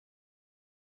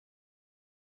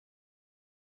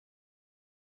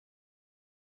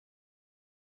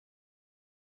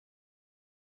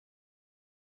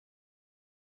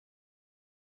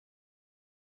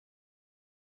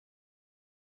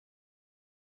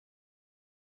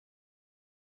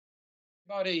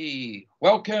Everybody,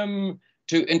 welcome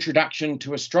to Introduction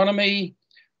to Astronomy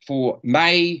for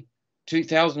May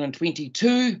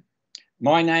 2022.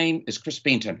 My name is Chris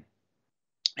Benton,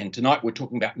 and tonight we're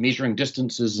talking about measuring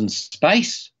distances in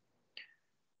space.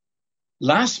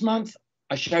 Last month,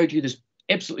 I showed you this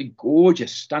absolutely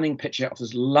gorgeous, stunning picture of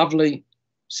this lovely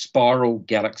spiral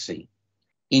galaxy,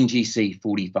 NGC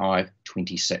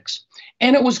 4526,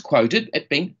 and it was quoted at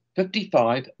being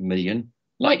 55 million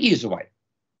light years away.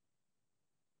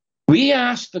 We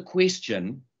asked the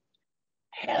question,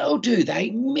 how do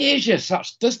they measure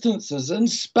such distances in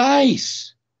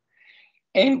space?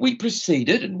 And we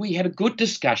proceeded and we had a good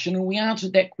discussion and we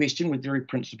answered that question with various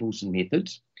principles and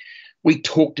methods. We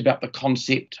talked about the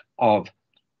concept of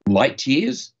light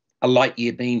years, a light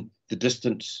year being the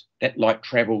distance that light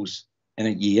travels in a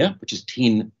year, which is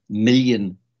 10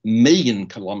 million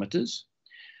kilometers.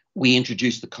 We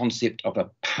introduced the concept of a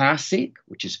parsec,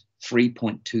 which is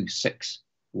 3.26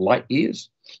 light years.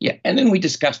 And then we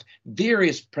discussed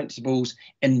various principles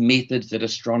and methods that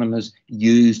astronomers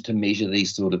use to measure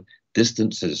these sort of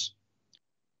distances.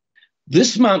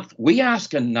 This month, we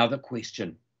ask another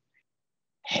question.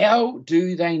 How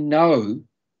do they know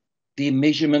their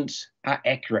measurements are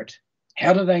accurate?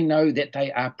 How do they know that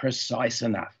they are precise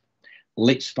enough?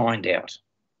 Let's find out.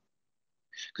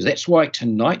 Because that's why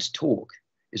tonight's talk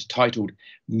is titled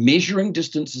Measuring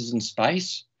Distances in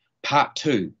Space, Part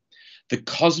 2. The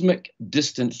cosmic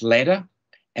distance ladder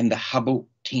and the Hubble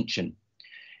tension.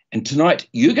 And tonight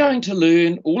you're going to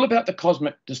learn all about the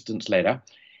cosmic distance ladder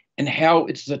and how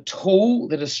it's the tool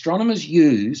that astronomers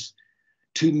use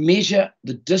to measure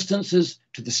the distances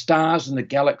to the stars and the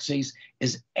galaxies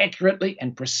as accurately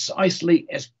and precisely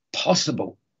as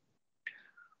possible.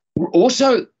 We're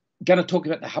also going to talk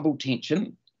about the Hubble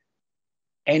tension,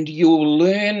 and you'll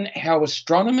learn how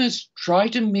astronomers try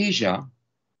to measure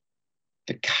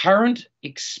the current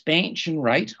expansion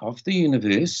rate of the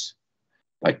universe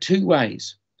by two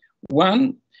ways.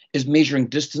 One is measuring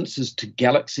distances to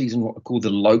galaxies in what we call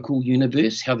the local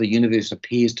universe, how the universe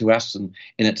appears to us in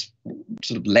its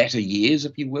sort of latter years,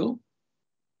 if you will.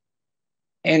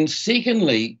 And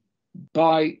secondly,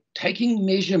 by taking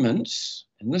measurements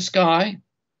in the sky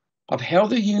of how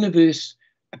the universe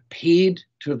appeared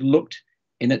to have looked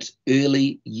in its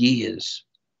early years.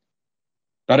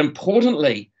 But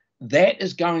importantly, that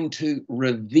is going to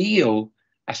reveal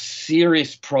a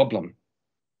serious problem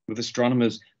with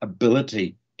astronomers'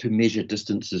 ability to measure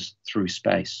distances through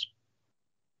space.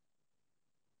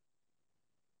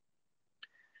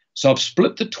 So I've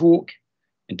split the talk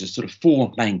into sort of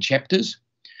four main chapters.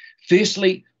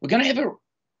 Firstly, we're going to have a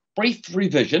brief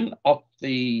revision of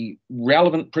the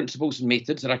relevant principles and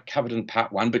methods that I covered in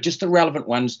part one, but just the relevant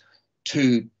ones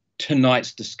to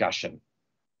tonight's discussion.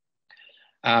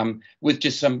 With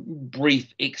just some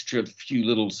brief extra few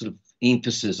little sort of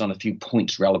emphasis on a few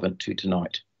points relevant to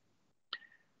tonight.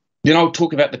 Then I'll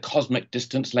talk about the cosmic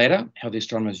distance ladder, how the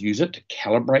astronomers use it to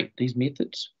calibrate these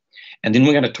methods. And then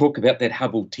we're going to talk about that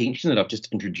Hubble tension that I've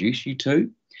just introduced you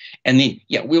to. And then,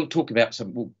 we'll talk about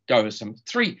we'll go over some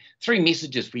three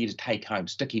messages for you to take home,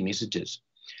 sticky messages.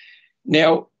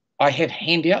 Now, I have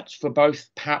handouts for both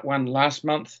part one last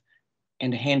month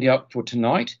and a handout for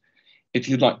tonight. If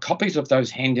you'd like copies of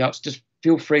those handouts, just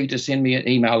feel free to send me an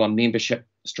email on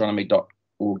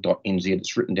membership@astronomy.org.nz.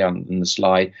 It's written down in the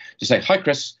slide. Just say, hi,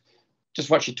 Chris, just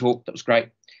watched your talk. That was great.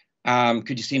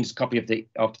 Could you send us a copy of the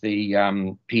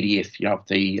PDF, of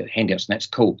the handouts? And that's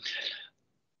cool.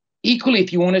 Equally,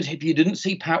 if you didn't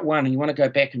see part one and you want to go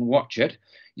back and watch it,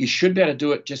 you should be able to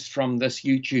do it just from this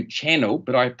YouTube channel,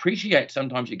 but I appreciate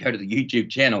sometimes you go to the YouTube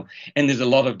channel and there's a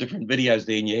lot of different videos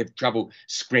there and you have trouble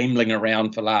scrambling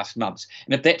around for last month's.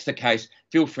 And if that's the case,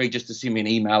 feel free just to send me an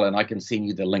email and I can send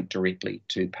you the link directly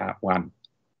to part one.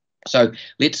 So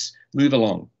let's move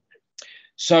along.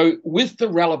 So with the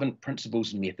relevant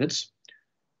principles and methods,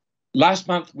 last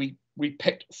month we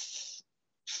picked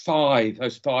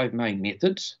those five main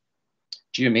methods,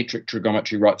 geometric,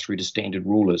 trigonometry, right through to standard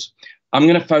rulers. I'm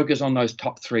going to focus on those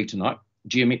top three tonight: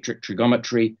 geometric,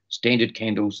 trigonometry, standard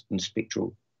candles, and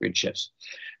spectral redshifts,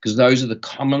 because those are the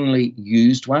commonly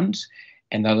used ones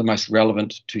and they're the most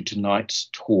relevant to tonight's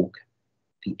talk,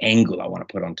 the angle I want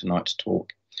to put on tonight's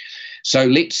talk. So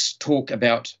let's talk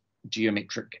about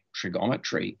geometric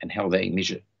trigonometry and how they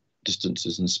measure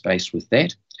distances in space with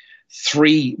that.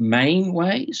 Three main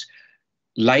ways: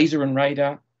 laser and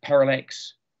radar,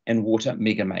 parallax, and water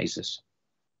megamasers.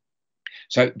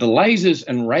 So the lasers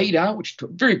and radar, which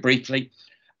very briefly,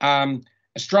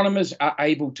 astronomers are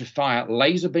able to fire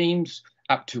laser beams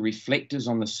up to reflectors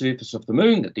on the surface of the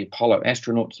moon that the Apollo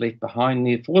astronauts left behind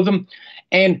there for them,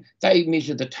 and they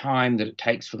measure the time that it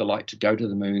takes for the light to go to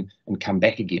the moon and come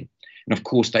back again. And of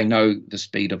course, they know the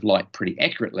speed of light pretty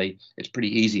accurately. It's pretty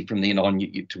easy from then on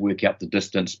to work out the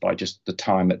distance by just the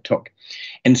time it took.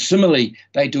 And similarly,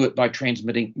 they do it by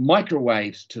transmitting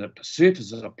microwaves to the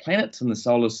surfaces of planets in the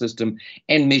solar system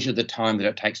and measure the time that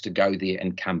it takes to go there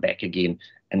and come back again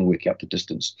and work out the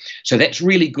distance. So that's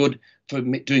really good for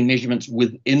doing measurements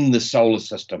within the solar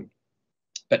system,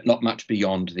 but not much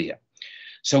beyond there.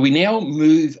 So we now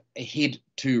move ahead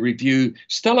to review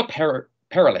stellar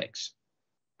parallax.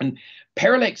 And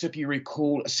parallax, if you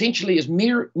recall, essentially is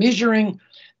measuring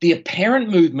the apparent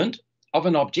movement of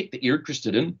an object that you're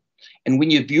interested in. And when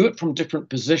you view it from different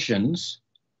positions,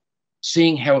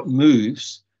 seeing how it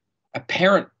moves,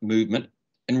 apparent movement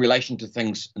in relation to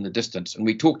things in the distance. And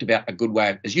we talked about a good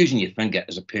way is using your finger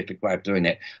as a perfect way of doing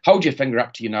that. Hold your finger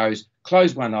up to your nose,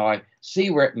 close one eye, see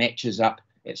where it matches up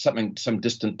at some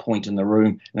distant point in the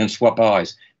room, and then swap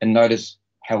eyes and notice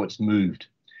how it's moved.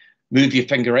 Move your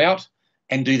finger out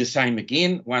and do the same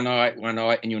again, one eye,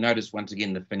 and you'll notice once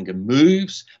again the finger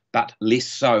moves, but less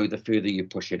so the further you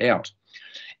push it out.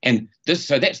 And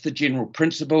so that's the general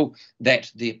principle,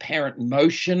 that the apparent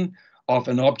motion of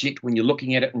an object when you're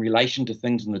looking at it in relation to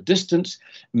things in the distance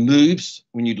moves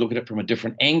when you look at it from a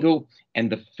different angle, and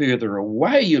the further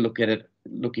away you look at it,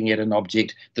 looking at an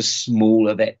object, the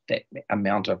smaller that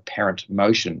amount of apparent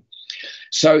motion.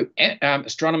 So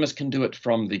astronomers can do it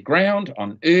from the ground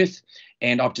on Earth,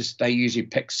 and they usually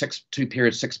pick two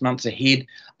periods 6 months ahead.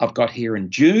 I've got here in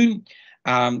June.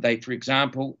 For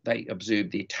example, they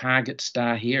observe their target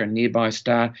star here, a nearby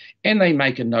star, and they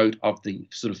make a note of the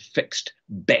sort of fixed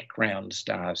background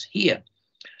stars here.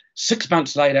 6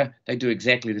 months later, they do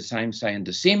exactly the same, say in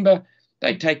December.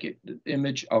 They take an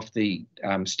image of the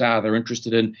star they're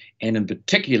interested in, and in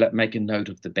particular, make a note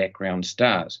of the background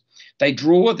stars. They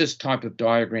draw this type of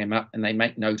diagram up, and they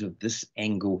make note of this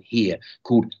angle here,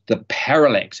 called the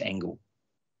parallax angle.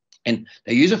 And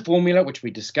they use a formula, which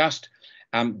we discussed,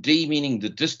 d meaning the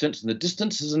distance, and the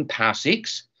distance is in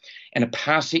parsecs, and a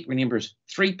parsec, remember, is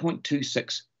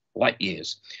 3.26 light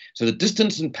years. So the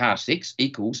distance in parsecs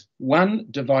equals 1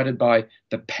 divided by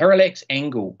the parallax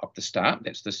angle of the star,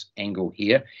 that's this angle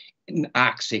here, in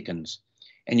arc seconds.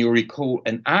 And you'll recall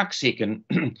an arc second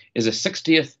is a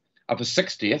 60th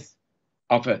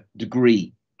of a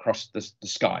degree across the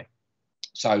sky.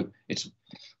 So it's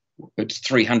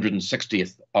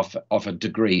 360th of a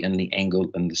degree in the angle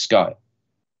in the sky.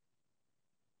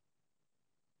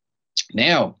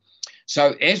 Now,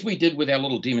 so as we did with our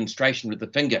little demonstration with the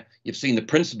finger, you've seen the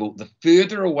principle. The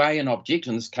further away an object,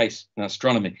 in this case in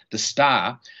astronomy, the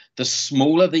star, the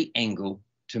smaller the angle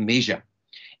to measure.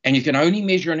 And you can only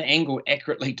measure an angle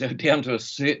accurately down to a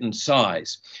certain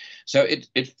size. So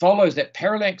it follows that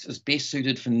parallax is best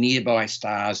suited for nearby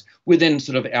stars within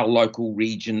sort of our local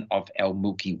region of our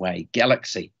Milky Way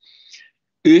galaxy.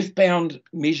 Earthbound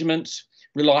measurements,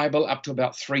 reliable up to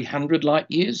about 300 light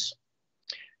years.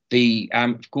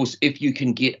 Of course, if you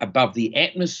can get above the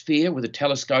atmosphere with a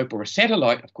telescope or a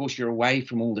satellite, of course, you're away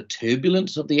from all the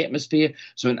turbulence of the atmosphere,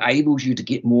 so it enables you to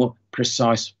get more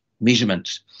precise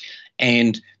measurements.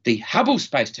 And the Hubble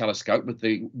Space Telescope with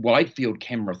the Wide Field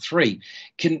Camera 3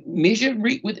 can measure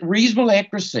with reasonable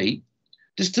accuracy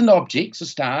distant objects or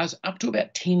stars up to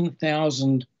about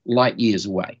 10,000 light years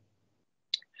away.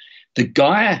 The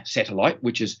Gaia satellite,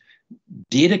 which is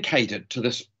dedicated to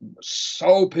this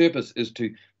sole purpose, is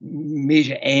to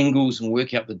measure angles and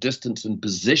work out the distance and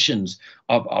positions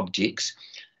of objects,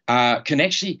 can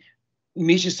actually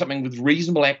measure something with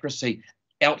reasonable accuracy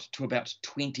out to about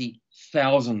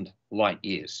 20,000 light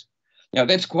years. Now,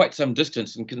 that's quite some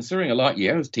distance, and considering a light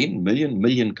year is 10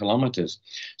 million kilometers.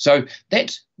 So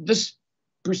this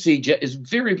procedure is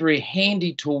very, very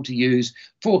handy tool to use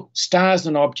for stars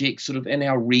and objects sort of in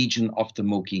our region of the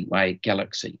Milky Way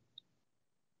galaxy.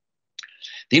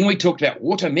 Then we talked about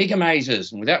water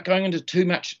megamasers, and without going into too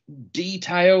much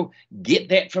detail, get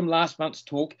that from last month's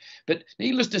talk. But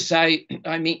needless to say,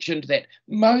 I mentioned that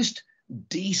most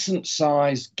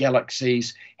decent-sized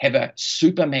galaxies have a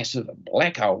supermassive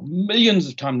black hole, millions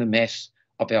of times the mass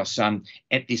of our sun,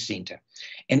 at their centre.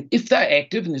 And if they're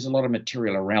active and there's a lot of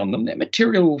material around them, that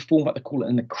material will form what they call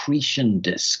an accretion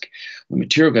disk. When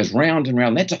material goes round and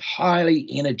round, that's a highly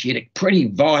energetic, pretty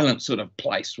violent sort of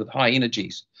place with high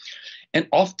energies. And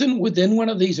often within one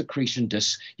of these accretion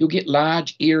disks, you'll get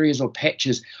large areas or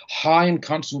patches high in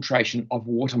concentration of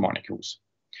water molecules.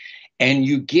 And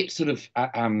you get sort of,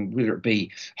 whether it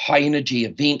be high energy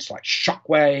events like shock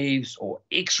waves or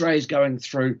X-rays going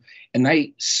through, and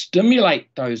they stimulate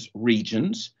those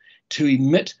regions, to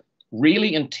emit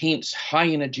really intense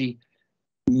high-energy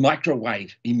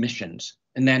microwave emissions,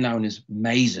 and they're known as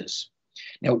masers.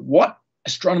 Now, what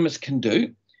astronomers can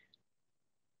do,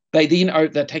 they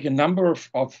take a number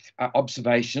of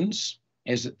observations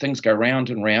as things go round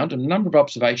and round, a number of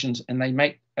observations, and they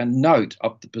make a note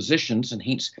of the positions and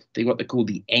hence what they call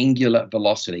the angular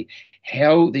velocity,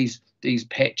 how these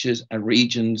patches and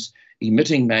regions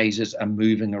emitting masers are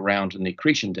moving around in the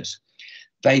accretion disk.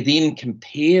 They then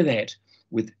compare that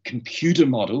with computer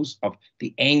models of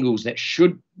the angles that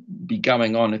should be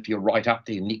going on if you're right up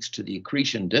there next to the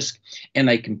accretion disk, and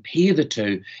they compare the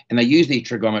two, and they use their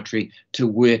trigonometry to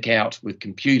work out with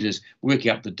computers, work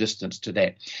out the distance to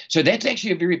that. So that's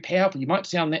actually a very powerful, you might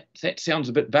sound that sounds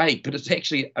a bit vague, but it's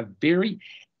actually a very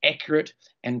accurate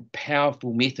and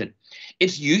powerful method.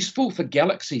 It's useful for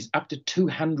galaxies up to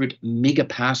 200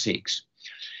 megaparsecs.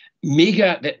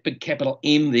 Mega, that big capital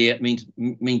M there, means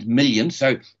million,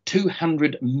 so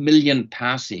 200 million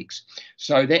parsecs.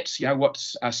 So that's,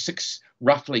 what's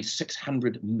roughly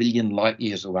 600 million light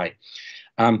years away.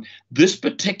 This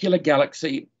particular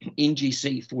galaxy,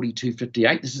 NGC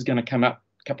 4258, this is going to come up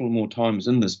a couple more times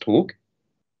in this talk.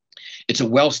 It's a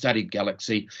well-studied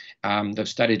galaxy. They've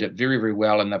studied it very, very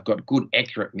well, and they've got good,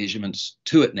 accurate measurements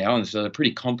to it now, and so they're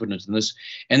pretty confident in this,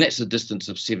 and that's a distance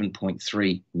of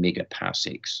 7.3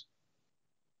 megaparsecs.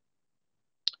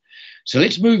 So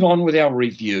let's move on with our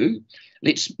review.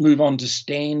 Let's move on to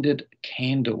standard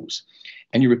candles.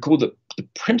 And you recall that the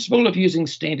principle of using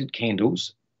standard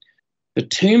candles, the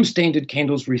term standard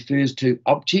candles refers to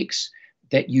objects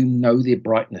that you know their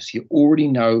brightness. You already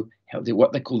know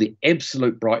what they call the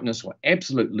absolute brightness or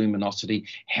absolute luminosity,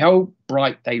 how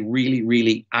bright they really,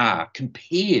 really are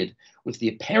compared with the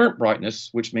apparent brightness,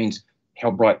 which means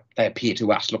how bright they appear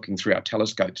to us looking through our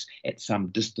telescopes at some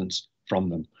distance from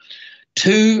them.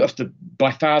 Two of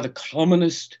by far the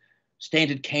commonest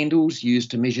standard candles used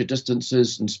to measure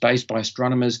distances in space by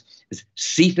astronomers is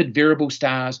Cepheid variable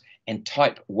stars and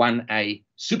type 1a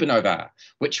supernova,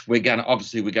 which we're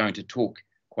going to talk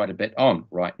quite a bit on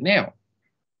right now.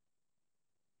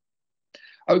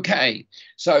 Okay,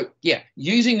 so yeah,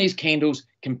 using these candles,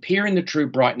 comparing the true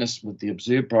brightness with the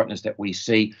observed brightness that we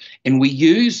see, and we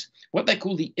use what they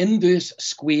call the inverse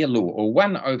square law, or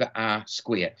 1 over r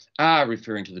square. R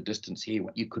referring to the distance here.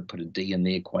 You could put a d in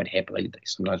there quite happily. They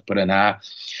sometimes put an r.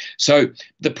 So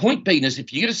the point being is,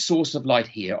 if you get a source of light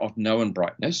here of known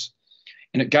brightness,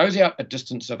 and it goes out a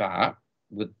distance of r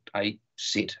with a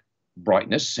set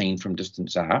brightness seen from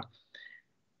distance r,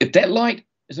 if that light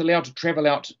is allowed to travel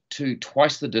out to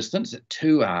twice the distance at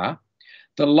 2r,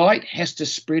 the light has to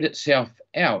spread itself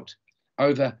out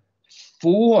over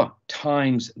 4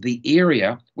 times the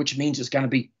area, which means it's going to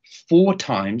be 4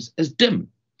 times as dim.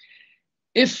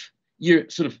 If you're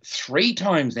sort of 3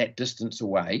 times that distance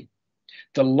away,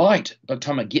 the light, by the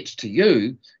time it gets to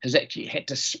you, has actually had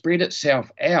to spread itself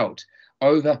out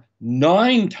over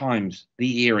 9 times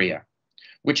the area,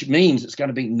 which means it's going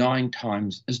to be 9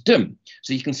 times as dim.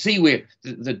 So you can see where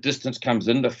the distance comes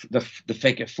in, the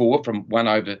figure 4 from 1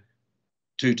 over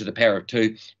 2 to the power of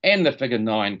 2, and the figure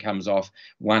 9 comes off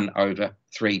 1 over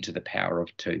 3 to the power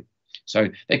of 2. So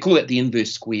they call it the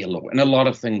inverse square law, and a lot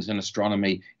of things in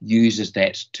astronomy uses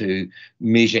that to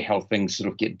measure how things sort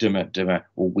of get dimmer,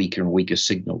 or weaker and weaker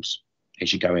signals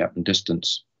as you go out in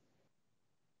distance.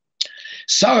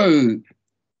 So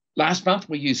last month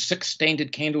we used 6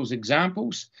 standard candles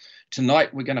examples.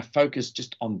 Tonight we're going to focus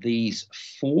just on these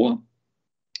 4.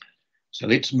 So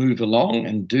let's move along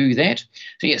and do that.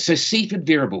 So yeah, so Cepheid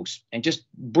variables, and just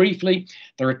briefly,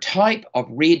 they're a type of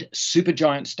red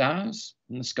supergiant stars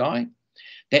in the sky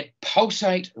that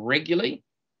pulsate regularly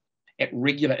at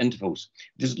regular intervals.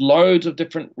 There's loads of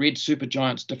different red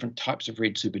supergiants, different types of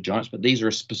red supergiants, but these are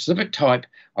a specific type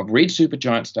of red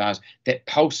supergiant stars that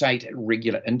pulsate at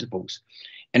regular intervals.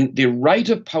 And their rate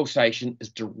of pulsation is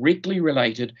directly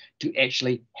related to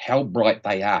actually how bright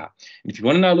they are. And if you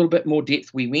want to know a little bit more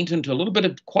depth, we went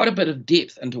into quite a bit of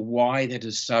depth into why that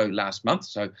is so last month.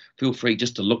 So feel free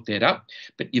just to look that up.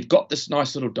 But you've got this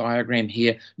nice little diagram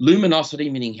here. Luminosity,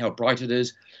 meaning how bright it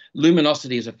is.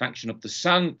 Luminosity is a function of the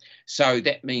sun. So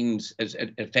that means it's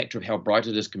a factor of how bright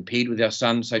it is compared with our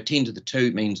sun. So 10 to the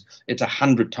 2 means it's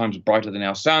 100 times brighter than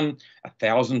our sun,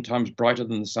 1,000 times brighter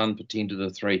than the sun for 10 to the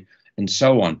 3. And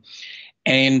so on.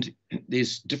 And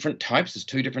there's different types. There's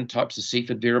 2 different types of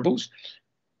Cepheid variables.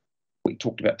 We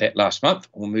talked about that last month.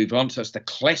 We'll move on. So it's the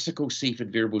classical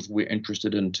Seaford variables we're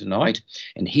interested in tonight.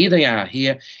 And here they are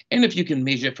here. And if you can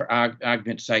measure, for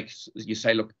argument's sake, you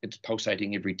say, look, it's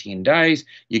pulsating every 10 days.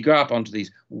 You go up onto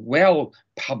these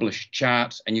well-published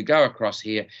charts and you go across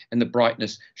here, and the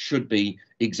brightness should be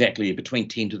exactly between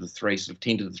 10 to the 3, sort of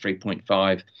 10 to the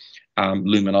 3.5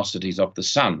 luminosities of the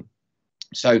sun.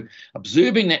 So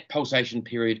observing that pulsation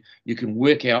period, you can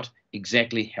work out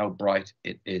exactly how bright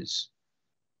it is.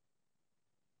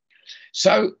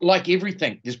 So, like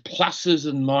everything, there's pluses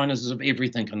and minuses of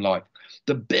everything in life.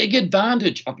 The big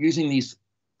advantage of using these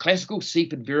classical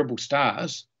Seaford variable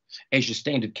stars as your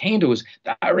standard candle is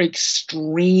they are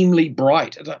extremely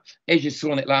bright. As you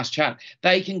saw in that last chart,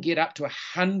 they can get up to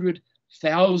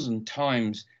 100,000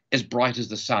 times as bright as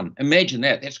the sun. Imagine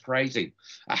that. That's crazy.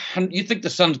 You think the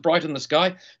sun's bright in the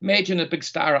sky? Imagine a big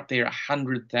star up there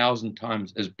 100,000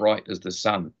 times as bright as the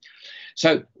sun.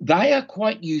 So they are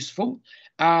quite useful.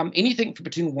 Anything from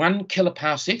between 1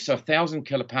 kiloparsec, so 1,000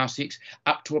 kiloparsecs,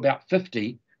 up to about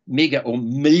 50 mega or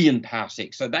million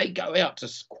parsecs. So they go out to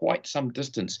quite some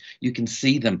distance. You can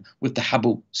see them with the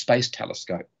Hubble Space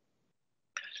Telescope.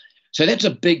 So that's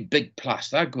a big, big plus.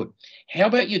 They're good. How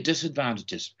about your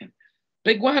disadvantages?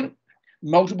 Big one,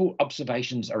 multiple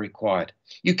observations are required.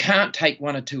 You can't take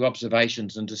 1 or 2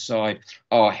 observations and decide,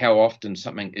 oh, how often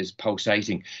something is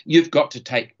pulsating. You've got to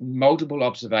take multiple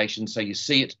observations so you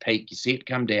see its peak, you see it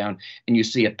come down, and you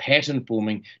see a pattern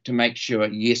forming to make sure,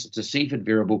 yes, it's a Seaford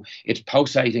variable, it's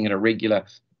pulsating at a regular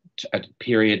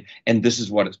period, and this is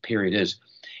what its period is.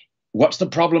 What's the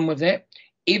problem with that?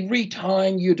 Every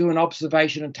time you do an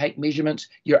observation and take measurements,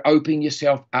 you're opening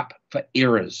yourself up for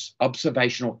errors,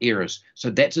 observational errors. So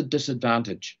that's a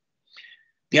disadvantage.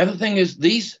 The other thing is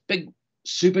these big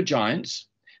supergiants,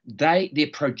 their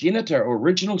progenitor or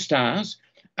original stars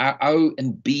are O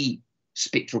and B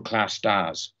spectral class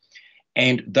stars.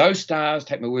 And those stars,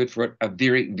 take my word for it, are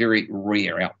very, very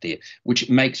rare out there, which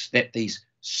makes that these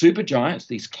supergiants,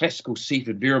 these classical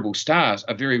Seaford variable stars,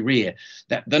 are very rare.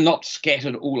 That they're not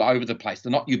scattered all over the place.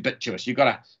 They're not ubiquitous. You've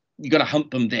got to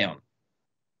hunt them down.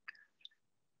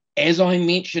 As I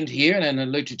mentioned here, and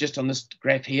alluded just on this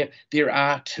graph here, there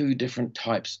are 2 different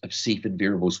types of Seaford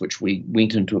variables, which we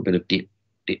went into a bit of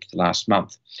depth last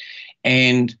month.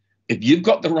 And if you've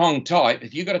got the wrong type,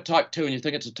 if you've got a type 2 and you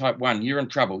think it's a type 1, you're in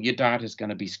trouble. Your data is going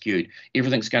to be skewed.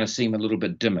 Everything's going to seem a little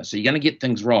bit dimmer. So you're going to get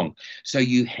things wrong. So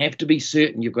you have to be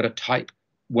certain you've got a type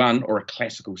 1 or a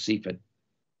classical Seaford.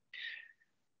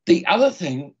 The other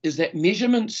thing is that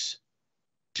measurements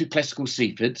to classical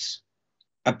Seafords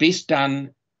are best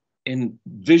done in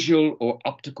visual or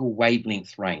optical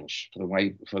wavelength range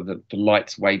for the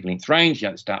light's wavelength range.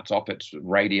 It starts off at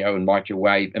radio and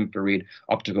microwave, infrared,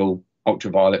 optical,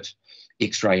 ultraviolet,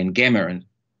 X-ray and gamma,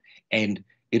 and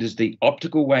it is the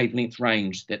optical wavelength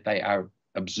range that they are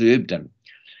observed in.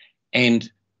 And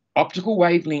optical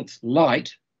wavelength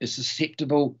light is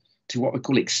susceptible to what we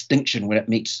call extinction when it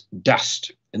meets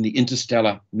dust in the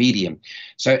interstellar medium.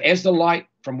 So as the light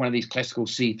from one of these classical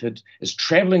Seafords is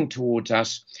traveling towards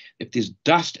us, if there's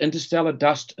dust, interstellar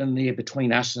dust in there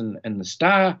between us and the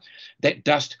star, that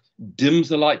dust dims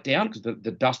the light down because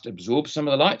the dust absorbs some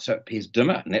of the light, so it appears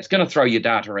dimmer, and that's going to throw your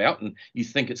data out, and you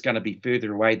think it's going to be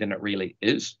further away than it really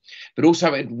is. But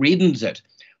also it reddens it.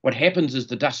 What happens is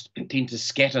the dust tends to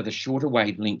scatter the shorter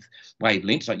wavelengths,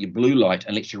 like your blue light,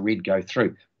 and lets your red go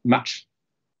through, much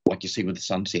like you see with the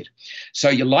sunset. So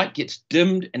your light gets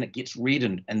dimmed and it gets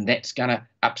reddened, and that's going to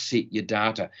upset your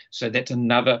data. So that's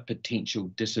another potential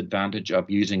disadvantage of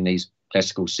using these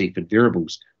classical Seaford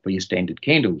variables for your standard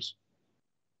candles.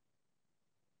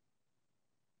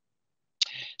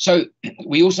 So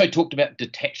we also talked about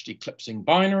detached eclipsing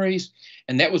binaries,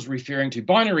 and that was referring to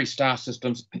binary star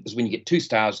systems is when you get 2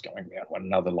 stars going around one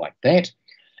another like that.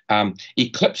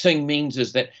 Eclipsing means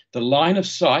is that the line of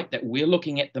sight that we're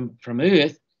looking at them from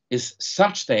Earth is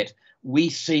such that we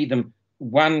see them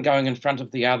one going in front of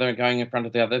the other, going in front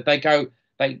of the other.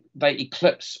 They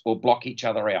eclipse or block each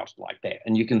other out like that.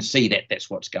 And you can see that that's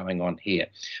what's going on here.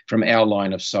 From our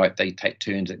line of sight, they take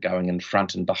turns at going in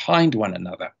front and behind one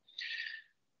another.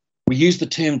 We use the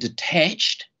term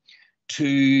detached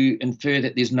to infer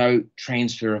that there's no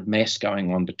transfer of mass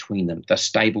going on between them. They're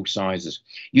stable sizes.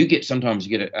 Sometimes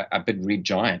you get a big red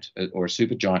giant or a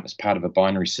supergiant as part of a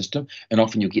binary system, and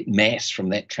often you'll get mass from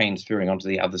that transferring onto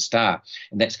the other star,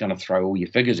 and that's going to throw all your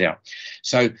figures out.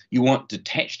 So you want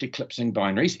detached eclipsing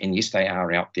binaries, and yes, they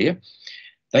are out there.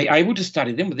 They're able to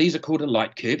study them, but these are called a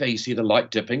light curve. You see the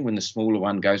light dipping when the smaller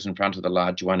one goes in front of the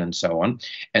larger one and so on.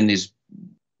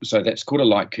 So that's called a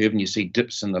light curve, and you see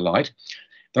dips in the light.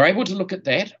 They're able to look at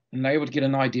that, and they're able to get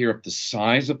an idea of the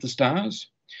size of the stars.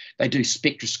 They do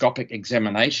spectroscopic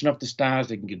examination of the stars.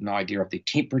 They can get an idea of their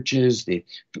temperatures, their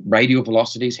radial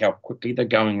velocities, how quickly they're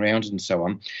going around, and so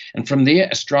on. And from there,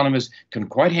 astronomers can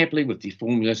quite happily, with their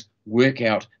formulas, work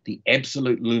out the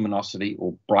absolute luminosity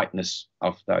or brightness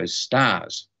of those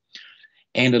stars.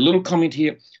 And a little comment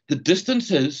here, the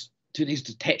distances to these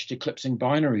detached eclipsing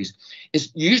binaries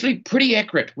is usually pretty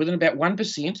accurate, within about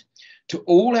 1%, to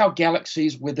all our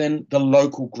galaxies within the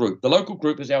local group. The local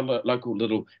group is our local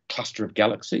little cluster of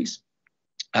galaxies.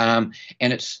 And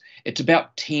it's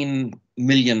about 10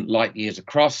 million light years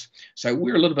across. So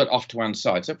we're a little bit off to one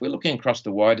side. So if we're looking across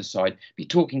the wider side, be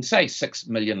talking, say, 6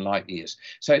 million light years.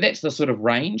 So that's the sort of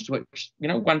range, which,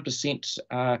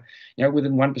 1%,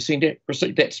 within 1%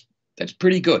 accuracy, that's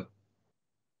pretty good.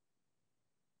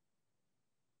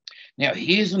 Now,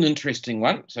 here's an interesting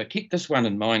one. So keep this one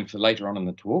in mind for later on in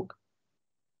the talk.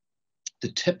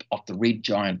 The tip of the red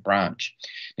giant branch.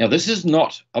 Now, this is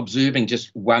not observing just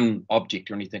one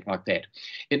object or anything like that.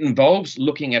 It involves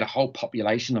looking at a whole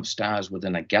population of stars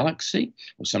within a galaxy,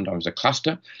 or sometimes a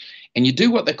cluster, and you do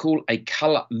what they call a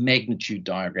color magnitude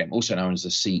diagram, also known as a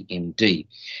CMD.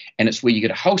 And it's where you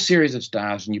get a whole series of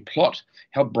stars and you plot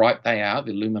how bright they are,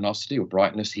 their luminosity or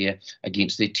brightness here,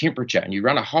 against their temperature. And you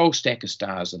run a whole stack of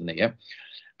stars in there.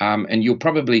 And you're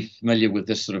probably familiar with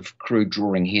this sort of crude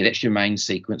drawing here. That's your main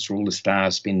sequence where all the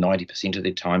stars spend 90% of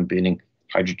their time burning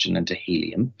hydrogen into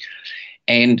helium.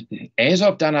 And as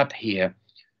I've done up here,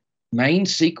 main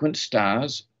sequence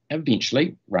stars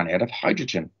eventually run out of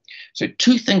hydrogen. So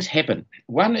two things happen.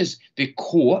 One is their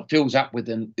core fills up with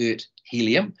inert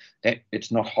helium, that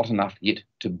it's not hot enough yet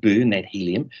to burn that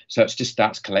helium, so it just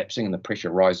starts collapsing and the pressure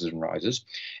rises and rises.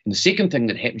 And the second thing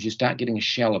that happens, you start getting a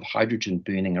shell of hydrogen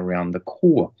burning around the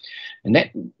core. And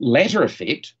that latter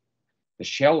effect, the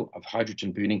shell of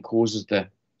hydrogen burning, causes the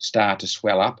star to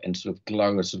swell up and sort of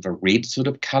glow a sort of a red sort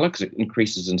of color because it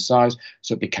increases in size.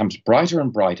 So it becomes brighter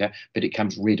and brighter, but it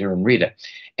becomes redder and redder.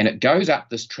 And it goes up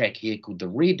this track here called the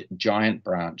red giant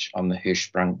branch on the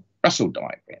Hirschsprung-Russell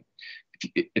diagram.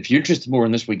 If you're interested more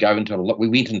in this, we went into a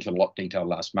lot of detail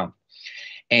last month.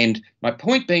 And my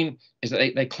point being is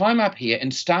that they climb up here,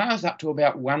 and stars up to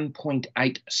about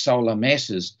 1.8 solar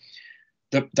masses,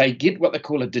 they get what they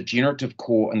call a degenerative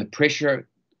core, and the pressure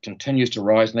continues to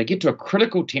rise, and they get to a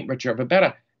critical temperature of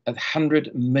about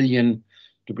 100 million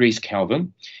degrees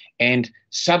Kelvin. And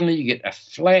suddenly you get a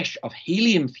flash of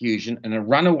helium fusion in a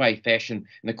runaway fashion, and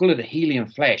they call it a helium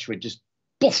flash, where just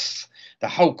poof, the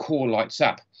whole core lights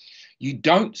up. You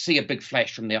don't see a big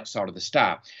flash from the outside of the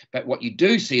star, but what you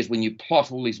do see is when you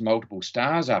plot all these multiple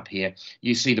stars up here,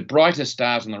 you see the brightest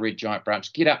stars on the red giant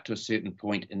branch get up to a certain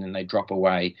point and then they drop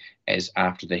away as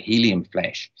after the helium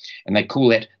flash. And they call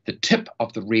that the tip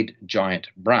of the red giant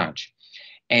branch.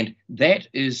 And that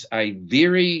is a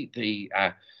the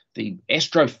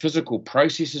astrophysical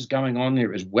processes going on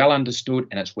there is well understood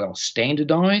and it's well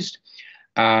standardized.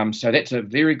 So that's a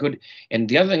very good, and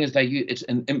the other thing is it's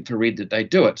an infrared that they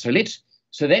do it. So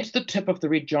that's the tip of the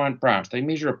red giant branch. They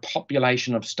measure a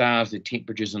population of stars, their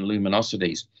temperatures and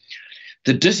luminosities.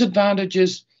 The disadvantage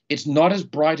is it's not as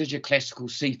bright as your classical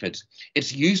Cepheids.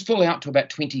 It's useful out to about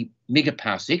 20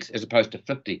 megaparsecs as opposed to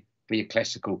 50 for your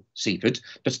classical Cepheids,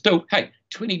 but still, hey,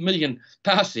 20 million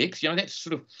parsecs, that's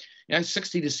sort of,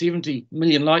 60 to 70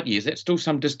 million light years. That's still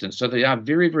some distance. So they are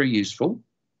very, very useful.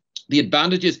 The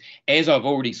advantages, as I've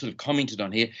already sort of commented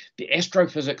on here, the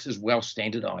astrophysics is well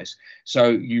standardized. So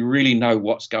you really know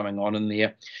what's going on in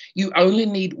there. You only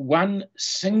need one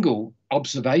single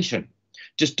observation,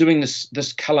 just doing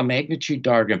this color magnitude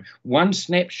diagram, one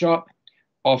snapshot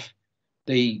of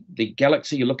the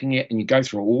galaxy you're looking at, and you go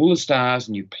through all the stars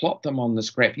and you plot them on this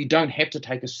graph. You don't have to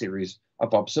take a series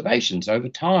of observations over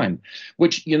time,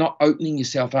 which you're not opening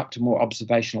yourself up to more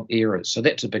observational errors. So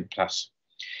that's a big plus.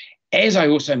 As I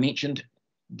also mentioned,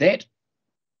 that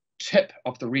tip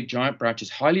of the red giant branch is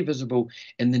highly visible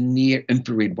in the near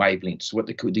infrared wavelengths,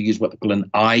 they use what they call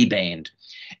an I band.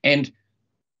 And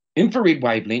infrared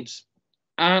wavelengths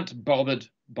aren't bothered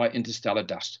by interstellar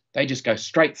dust. They just go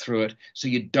straight through it, so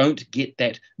you don't get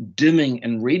that dimming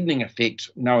and reddening effect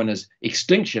known as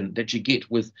extinction that you get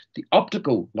with the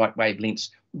optical light wavelengths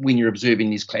when you're observing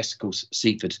these classical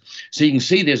Cepheids. So you can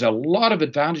see there's a lot of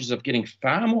advantages of getting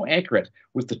far more accurate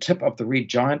with the tip of the red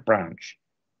giant branch.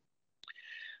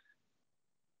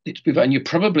 Let's move on. And you're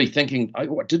probably thinking, I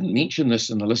didn't mention this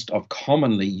in the list of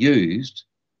commonly used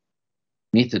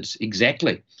methods.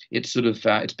 Exactly. It's sort of,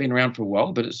 it's been around for a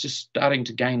while, but it's just starting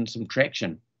to gain some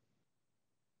traction.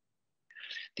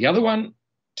 The other one,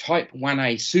 type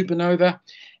 1a supernova.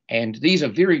 And these are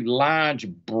very large,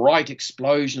 bright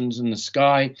explosions in the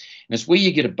sky. And it's where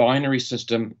you get a binary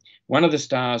system One of the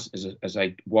stars is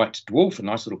a white dwarf, a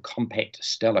nice little compact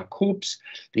stellar corpse.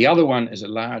 The other one is a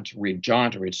large red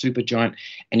giant, a red supergiant,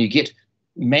 and you get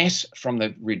mass from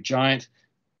the red giant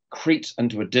accretes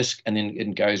into a disk and then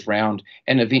it goes round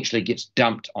and eventually gets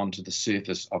dumped onto the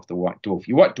surface of the white dwarf.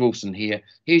 Your white dwarf's in here.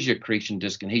 Here's your accretion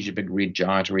disk, and here's your big red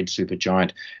giant, red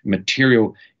supergiant.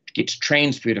 Material gets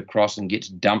transferred across and gets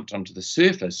dumped onto the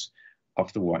surface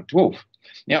of the white dwarf.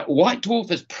 Now, white dwarf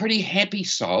is pretty happy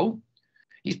soul.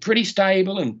 He's pretty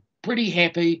stable and pretty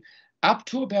happy up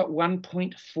to about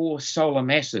 1.4 solar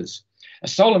masses. A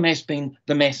solar mass being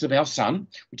the mass of our sun,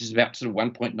 which is about sort of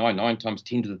 1.99 times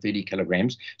 10 to the 30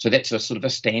 kilograms. So that's a sort of a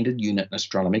standard unit in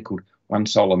astronomy called 1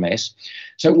 solar mass.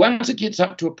 So once it gets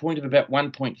up to a point of about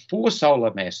 1.4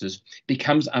 solar masses, it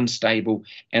becomes unstable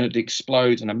and it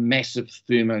explodes in a massive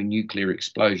thermonuclear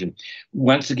explosion.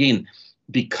 Once again,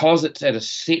 because it's at a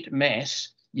set mass,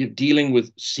 you're dealing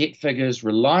with set figures,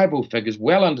 reliable figures,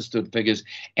 well understood figures,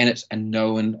 and it's a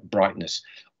known brightness.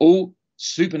 All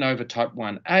supernova type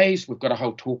 1As, we've got a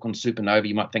whole talk on supernova.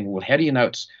 You might think, well, how do you know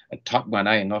it's a type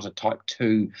 1A and not a type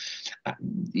 2,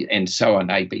 and so on,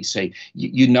 A, B, C.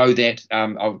 You know that.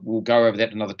 We'll go over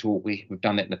that in another talk. We've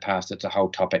done that in the past. It's a whole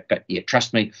topic. But yeah,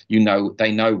 trust me,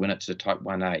 they know when it's a type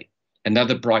 1A.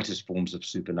 Another brightest forms of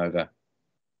supernova.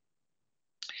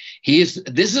 This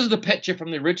is the picture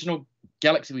from the original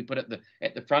galaxy we put at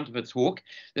the front of the talk.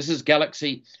 This is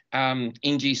galaxy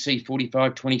NGC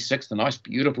 4526, the nice,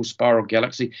 beautiful spiral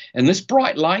galaxy. And this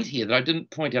bright light here that I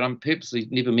didn't point out, I purposely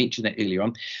never mentioned that earlier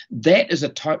on, that is a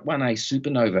type 1A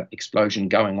supernova explosion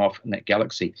going off in that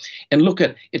galaxy. And look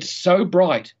at, it's so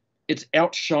bright, it's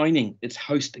outshining its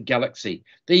host galaxy.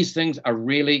 These things are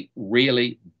really,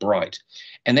 really bright.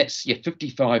 And that's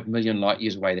 55 million light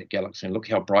years away, that galaxy. And look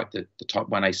how bright the type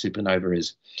 1A supernova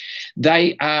is.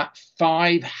 They are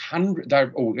 500,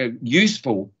 they're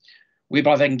useful,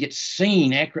 whereby they can get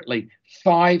seen accurately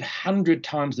 500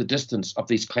 times the distance of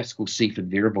these classical Cepheid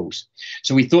variables.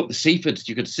 So we thought the Cephids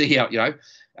you could see out,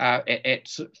 at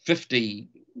 50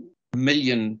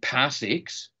 million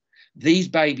parsecs. These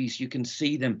babies, you can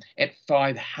see them at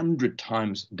 500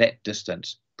 times that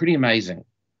distance. Pretty amazing.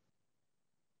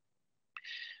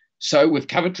 So we've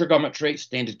covered trigonometry,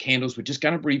 standard candles. We're just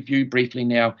going to review briefly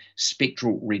now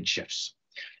spectral redshifts.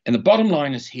 And the bottom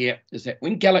line is that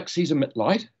when galaxies emit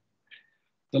light,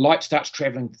 the light starts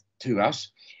traveling to us.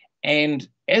 And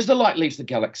as the light leaves the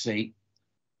galaxy,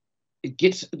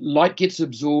 light gets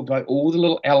absorbed by all the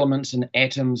little elements and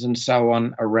atoms and so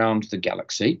on around the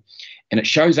galaxy. And it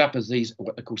shows up as these,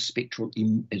 what they call spectral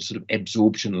sort of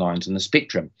absorption lines in the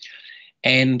spectrum.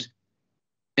 And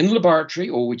in the laboratory,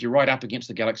 or when you're right up against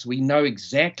the galaxy, we know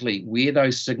exactly where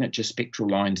those signature spectral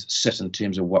lines sit in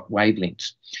terms of what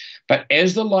wavelengths. But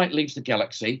as the light leaves the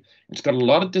galaxy, it's got a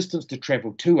lot of distance to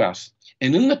travel to us.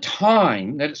 And in the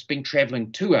time that it's been traveling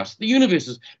to us, the universe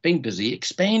has been busy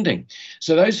expanding.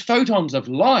 So those photons of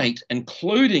light,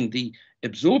 including the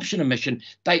absorption emission,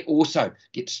 they also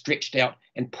get stretched out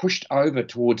and pushed over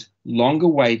towards longer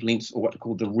wavelengths, or what are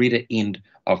called the redder end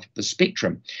of the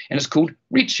spectrum. And it's called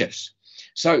redshifts.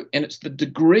 So, and it's the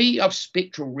degree of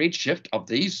spectral redshift of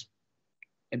these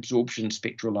absorption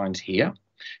spectral lines here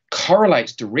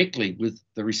correlates directly with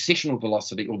the recessional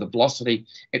velocity, or the velocity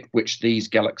at which these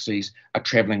galaxies are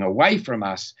traveling away from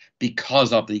us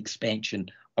because of the expansion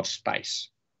of space.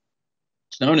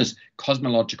 It's known as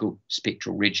cosmological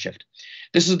spectral redshift.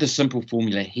 This is the simple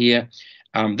formula here.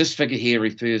 This figure here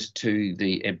refers to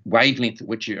the wavelength at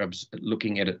which you're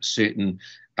looking at a certain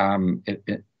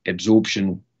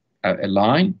absorption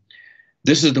line.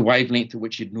 This is the wavelength at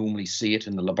which you'd normally see it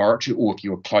in the laboratory, or if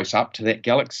you were close up to that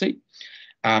galaxy.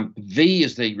 V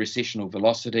is the recessional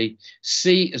velocity.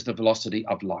 C is the velocity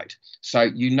of light. So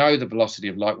you know the velocity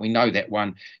of light. We know that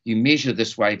one. You measure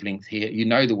this wavelength here. You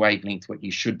know the wavelength what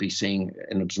you should be seeing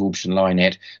an absorption line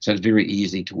at. So it's very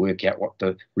easy to work out what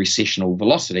the recessional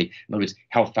velocity, in other words,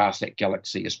 how fast that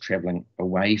galaxy is traveling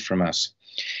away from us.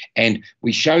 And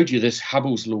we showed you this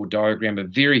Hubble's law diagram, a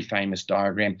very famous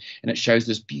diagram, and it shows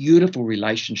this beautiful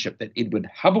relationship that Edward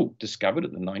Hubble discovered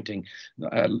in the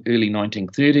early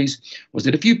 1930s, was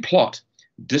that if you plot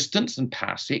distance and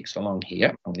parsecs along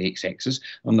here on the x-axis,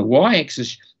 on the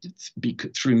y-axis,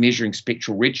 through measuring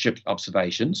spectral redshift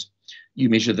observations, you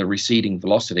measure the receding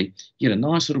velocity, you get a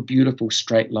nice little beautiful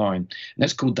straight line. And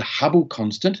that's called the Hubble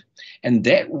constant, and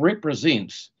that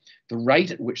represents the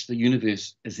rate at which the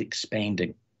universe is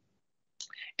expanding.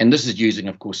 And this is using,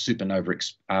 of course, supernova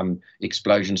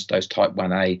explosions, those type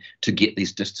 1A, to get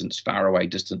these faraway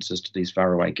distances to these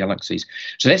faraway galaxies.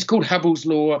 So that's called Hubble's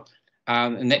law.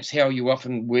 And that's how you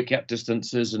often work out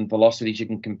distances and velocities. You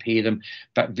can compare them.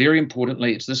 But very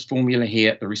importantly, it's this formula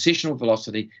here. The recessional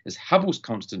velocity is Hubble's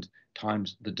constant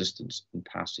times the distance in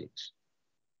parsecs.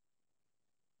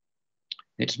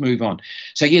 Let's move on.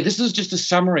 So yeah, this is just a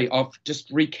summary of just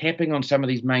recapping on some of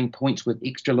these main points with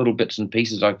extra little bits and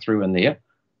pieces I threw in there.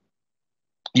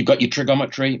 You've got your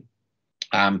trigonometry.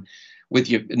 With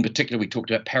your, in particular, we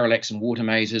talked about parallax and water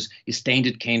mazes, your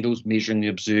standard candles measuring the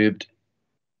observed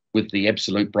with the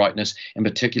absolute brightness, in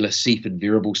particular Cepheid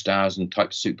variable stars and type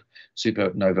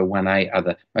supernova 1A are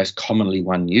the most commonly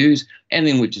one used. And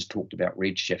then we just talked about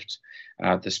redshifts,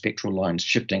 the spectral lines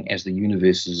shifting as the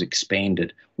universe is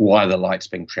expanded while the light's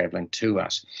been traveling to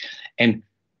us. And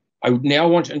I now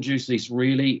want to introduce these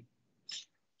three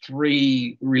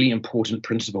really important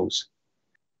principles.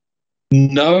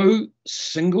 No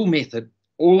single method,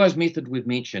 all those methods we've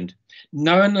mentioned,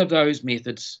 none of those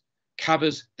methods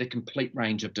covers the complete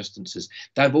range of distances.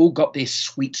 They've all got their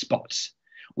sweet spots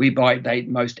whereby they're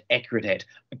most accurate at.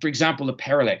 For example, the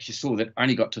parallax, you saw that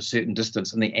only got to a certain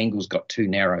distance and the angles got too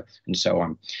narrow and so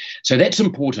on. So that's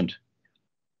important.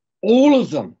 All of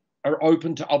them are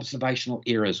open to observational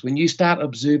errors. When you start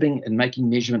observing and making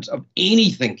measurements of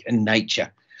anything in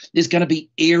nature, there's going to be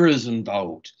errors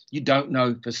involved. You don't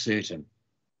know for certain.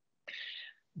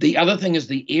 The other thing is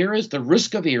the errors, the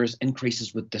risk of errors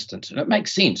increases with distance. And it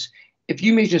makes sense. If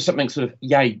you measure something sort of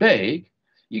yay big,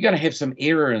 you're going to have some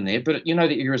error in there, but you know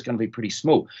the error is going to be pretty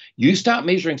small. You start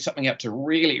measuring something out to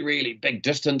really, really big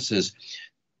distances,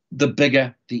 the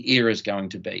bigger the error is going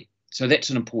to be. So that's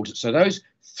an important. So those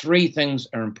three things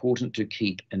are important to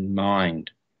keep in mind.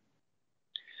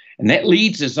 And that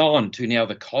leads us on to now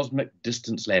the cosmic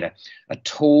distance ladder, a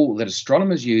tool that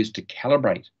astronomers use to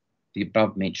calibrate the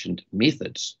above mentioned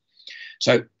methods.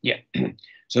 So yeah,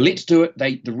 so let's do it.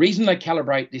 The reason they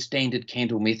calibrate their standard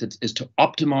candle methods is to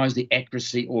optimize the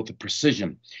accuracy or the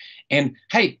precision. And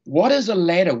hey, what is a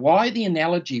ladder? Why the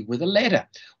analogy with a ladder?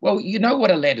 Well, you know what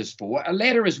a ladder is for. A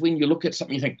ladder is when you look at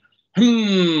something, you think,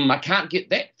 I can't get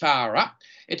that far up.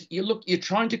 You're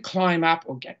trying to climb up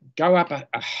or go up a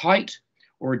height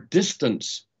or a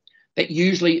distance that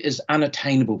usually is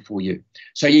unattainable for you.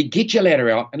 So you get your ladder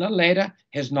out, and a ladder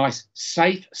has nice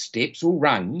safe steps or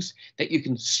rungs that you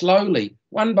can slowly,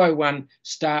 one by one,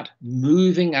 start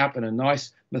moving up in a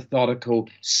nice, methodical,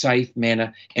 safe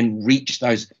manner and reach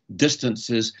those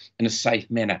distances in a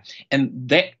safe manner. And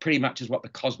that pretty much is what the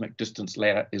cosmic distance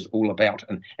ladder is all about,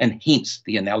 and hence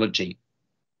the analogy.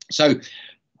 So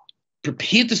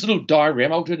prepared this little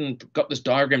diagram, altered and got this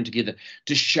diagram together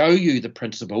to show you the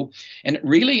principle. And it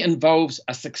really involves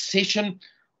a succession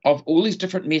of all these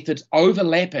different methods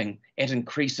overlapping at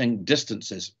increasing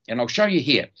distances. And I'll show you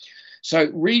here. So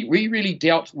we really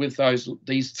dealt with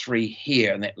these three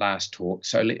here in that last talk.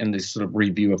 So in this sort of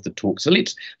review of the talk. So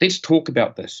let's talk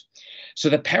about this. So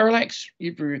the parallax,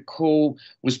 if you recall,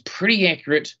 was pretty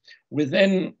accurate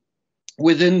within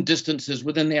distances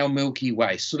within our Milky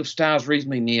Way, sort of stars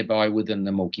reasonably nearby within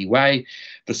the Milky Way.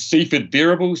 The Cepheid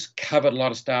variables covered a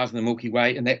lot of stars in the Milky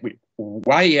Way, and that went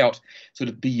way out, sort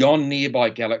of beyond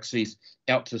nearby galaxies,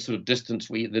 out to sort of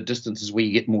the distances where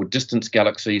you get more distant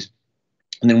galaxies.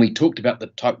 And then we talked about the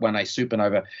type 1A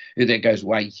supernova, that goes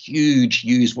way huge,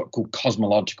 use what are called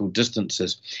cosmological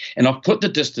distances. And I've put the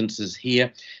distances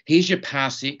here. Here's your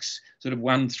parsecs, sort of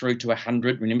 1 through to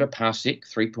 100. Remember parsec,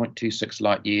 3.26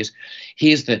 light years.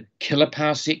 Here's the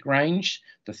kiloparsec range,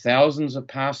 the thousands of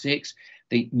parsecs.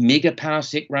 The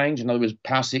megaparsec range, in other words,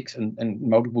 parsecs and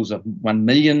multiples of 1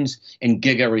 millions, and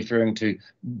giga referring to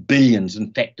billions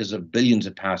and factors of billions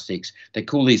of parsecs. They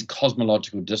call these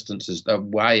cosmological distances. They're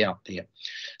way out there.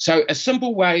 So a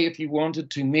simple way, if you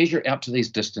wanted to measure out to these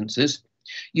distances,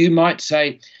 you might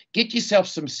say, get yourself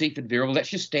some Cepheid variable.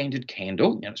 That's your standard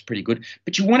candle. It's pretty good.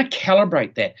 But you want to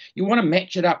calibrate that. You want to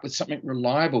match it up with something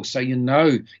reliable so you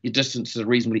know your distances are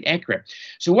reasonably accurate.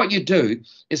 So what you do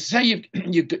is say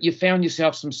you found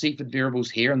yourself some Cepheid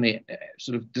variables here in the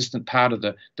sort of distant part of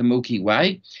the Milky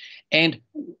Way, and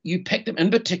you pick them in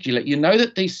particular. You know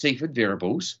that these Cepheid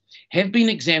variables have been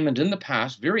examined in the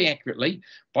past very accurately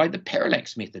by the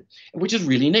parallax method, which is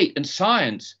really neat. In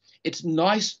science, it's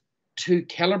nice to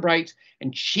calibrate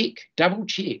and double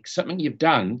check something you've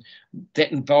done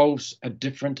that involves a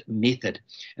different method.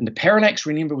 And the parallax,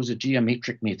 remember, was a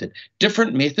geometric method.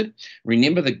 Different method.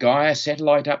 Remember the Gaia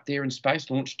satellite up there in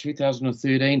space, launched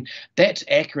 2013. That's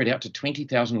accurate out to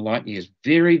 20,000 light years.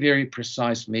 Very, very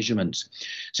precise measurements.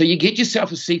 So you get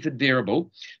yourself a Cepheid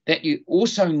variable that you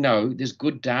also know there's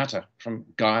good data from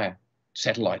Gaia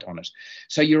satellite on it.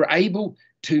 So you're able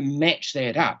to match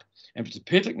that up. And if it's a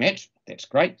perfect match, that's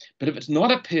great. But if it's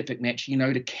not a perfect match, you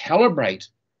know to calibrate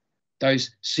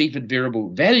those Cepheid variable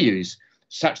values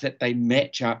such that they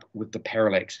match up with the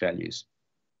parallax values.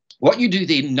 What you do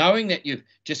then, knowing that you've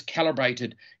just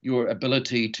calibrated your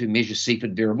ability to measure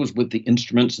Cepheid variables with the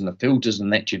instruments and the filters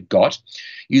and that you've got,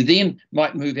 you then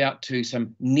might move out to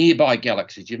some nearby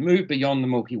galaxies. You move beyond the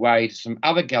Milky Way to some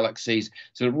other galaxies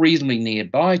sort of reasonably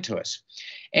nearby to us.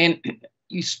 And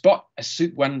you spot a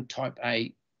one type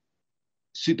A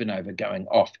supernova going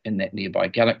off in that nearby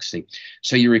galaxy.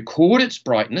 So you record its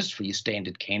brightness for your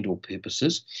standard candle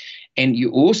purposes, and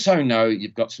you also know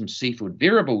you've got some Cepheid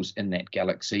variables in that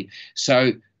galaxy.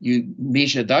 So you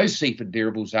measure those Cepheid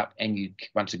variables up, and you,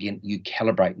 once again, you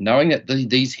calibrate. Knowing that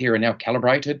these here are now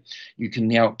calibrated, you can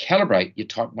now calibrate your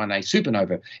type 1a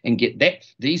supernova and get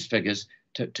these figures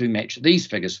to match these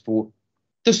figures for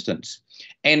distance.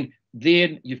 And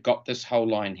then you've got this whole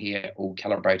line here all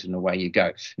calibrated and away you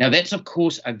go. Now that's of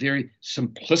course a very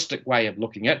simplistic way of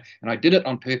looking at it, and I did it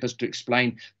on purpose to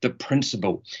explain the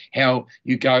principle, how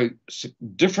you go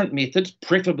different methods,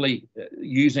 preferably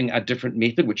using a different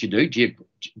method, which you do,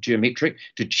 geometric,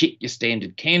 to check your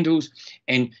standard candles,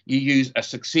 and you use a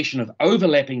succession of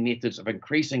overlapping methods of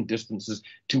increasing distances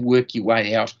to work your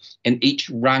way out, and each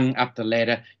rung up the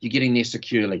ladder you're getting there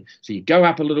securely. So you go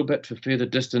up a little bit for further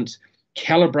distance,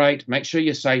 calibrate, make sure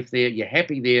you're safe there, you're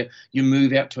happy there, you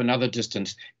move out to another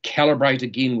distance, calibrate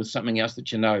again with something else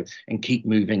that you know, and keep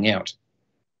moving out.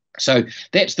 So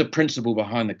that's the principle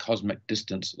behind the cosmic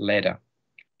distance ladder.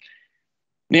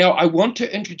 Now, I want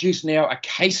to introduce now a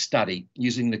case study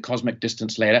using the cosmic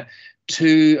distance ladder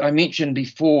I mentioned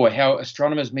before how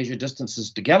astronomers measure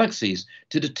distances to galaxies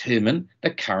to determine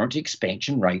the current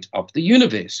expansion rate of the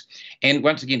universe. And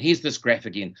once again, here's this graph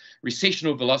again,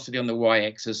 recessional velocity on the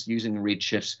y-axis using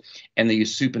redshifts, and they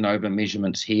use supernova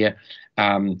measurements here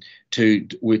to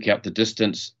work out the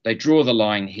distance. They draw the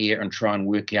line here and try and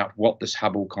work out what this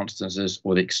Hubble constant is,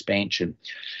 or the expansion.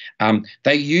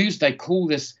 They call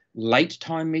this late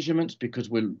time measurements because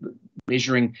we're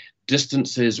measuring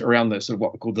distances around the sort of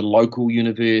what we call the local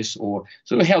universe, or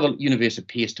sort of how the universe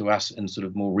appears to us in sort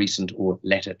of more recent or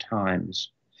latter times.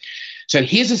 So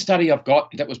here's a study I've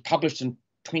got that was published in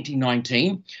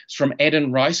 2019. It's from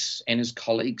Adam Rice and his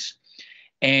colleagues.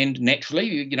 And naturally,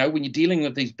 you know, when you're dealing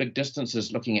with these big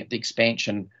distances, looking at the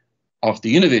expansion of the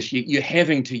universe, you're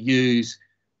having to use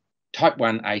type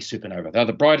 1a supernova. They're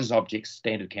the brightest objects,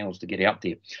 standard candles, to get out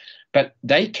there. But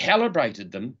they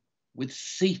calibrated them with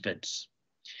Cepheids.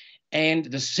 And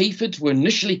the Cepheids were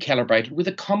initially calibrated with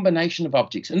a combination of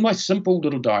objects. In my simple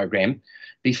little diagram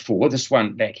before, this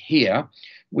one back here,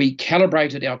 we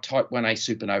calibrated our type 1a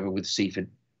supernova with Cepheid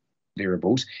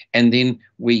variables, and then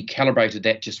we calibrated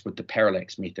that just with the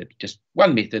parallax method, just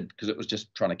one method, because it was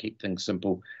just trying to keep things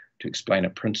simple to explain a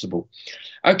principle.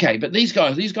 Okay, but these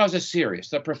guys are serious,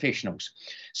 they're professionals.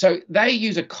 So they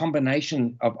use a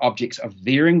combination of objects of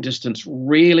varying distance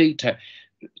really to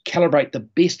calibrate the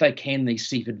best they can these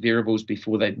Cepheid variables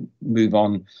before they move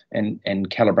on and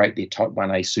calibrate their type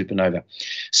 1a supernova.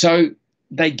 So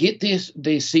they get their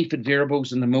Cepheid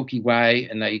variables in the Milky Way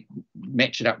and they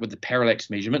match it up with the parallax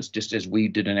measurements, just as we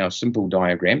did in our simple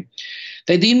diagram.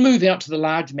 They then move out to the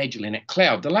Large Magellanic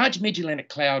Cloud. The Large Magellanic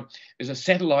Cloud is a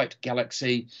satellite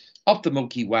galaxy of the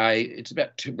Milky Way. It's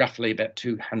roughly about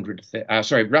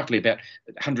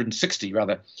 160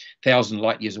 thousand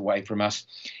light years away from us.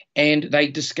 And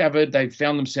they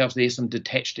found themselves there some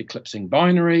detached eclipsing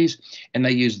binaries, and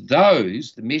they used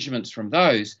the measurements from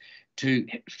those to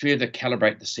further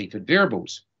calibrate the Cepheid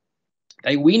variables.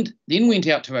 They then went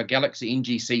out to a galaxy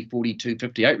NGC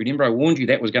 4258. Remember, I warned you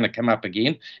that was going to come up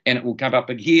again, and it will come up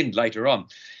again later on,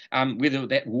 whether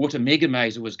that water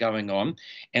megamaser was going on.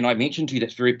 And I mentioned to you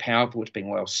that's very powerful. It's been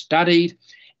well studied,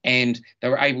 and they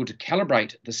were able to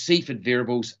calibrate the Cepheid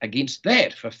variables against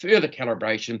that for further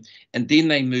calibration. And then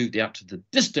they moved out to the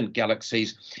distant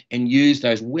galaxies and used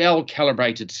those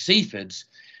well-calibrated Cepheids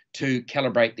to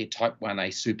calibrate their type 1a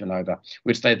supernova,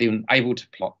 which they then able to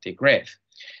plot their graph.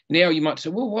 Now you might say,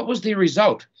 well, what was their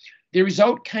result? Their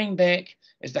result came back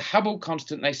as the Hubble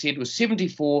constant, they said, was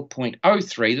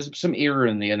 74.03. There's some error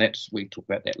in there, and we talk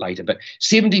about that later, but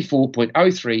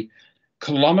 74.03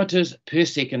 kilometers per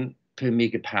second per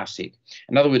megaparsec.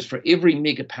 In other words, for every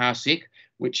megaparsec,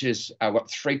 which is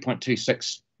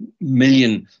 3.26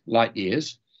 million light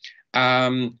years,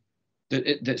 the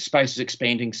space is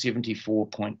expanding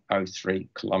 74.03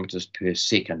 kilometers per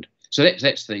second. So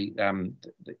that's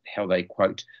how they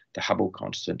quote the Hubble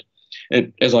constant.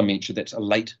 As I mentioned, that's a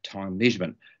late time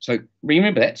measurement. So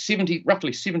remember that,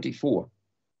 roughly 74.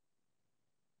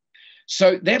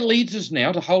 So that leads us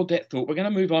now to hold that thought. We're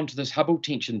going to move on to this Hubble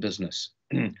tension business.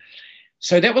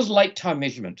 So that was late time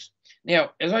measurements.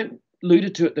 Now, as I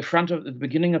alluded to at the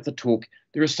beginning of the talk,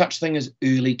 there is such thing as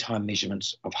early time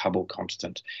measurements of Hubble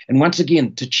constant. And once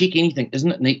again, to check anything,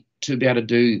 isn't it neat to be able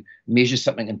to measure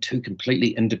something in two completely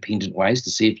independent ways to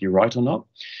see if you're right or not?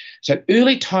 So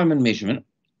early time and measurement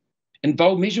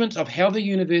involve measurements of how the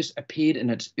universe appeared in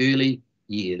its early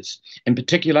years. In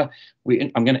particular,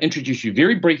 I'm going to introduce you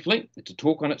very briefly. It's a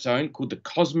talk on its own called the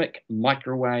cosmic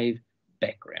microwave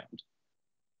background.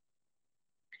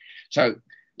 So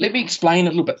let me explain a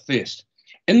little bit first.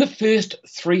 In the first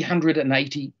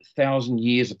 380,000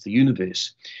 years of the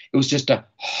universe, it was just a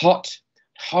hot,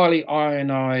 highly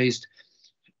ionized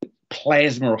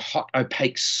plasma or hot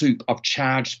opaque soup of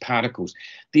charged particles.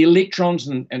 The electrons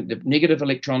and the negative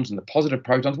electrons and the positive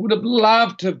protons would have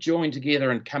loved to have joined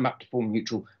together and come up to form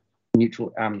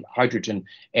neutral hydrogen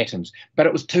atoms, but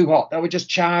it was too hot. They were just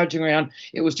charging around.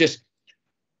 It was just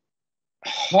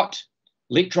hot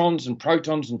electrons and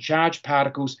protons and charged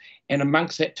particles, and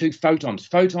amongst that two photons.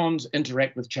 Photons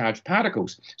interact with charged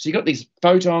particles. So you've got these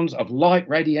photons of light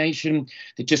radiation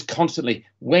that just constantly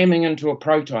whamming into a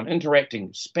proton,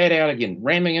 interacting, spat out again,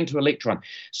 ramming into an electron.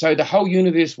 So the whole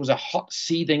universe was a hot,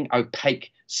 seething,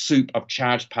 opaque soup of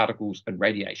charged particles and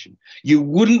radiation. You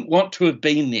wouldn't want to have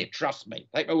been there, trust me.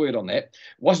 Take my word on that. It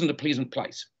wasn't a pleasant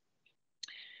place.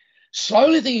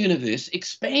 Slowly the universe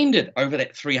expanded over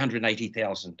that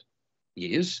 380,000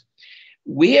 years,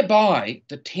 whereby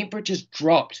the temperatures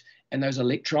dropped and those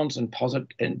electrons and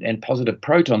positive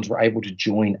protons were able to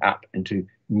join up into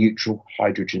neutral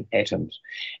hydrogen atoms.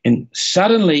 And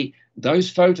suddenly those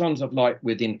photons of light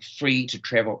were then free to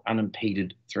travel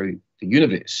unimpeded through the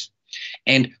universe.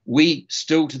 And we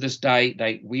still to this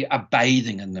day, we are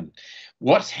bathing in them.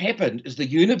 What's happened is the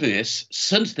universe,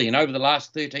 since then, over the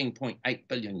last 13.8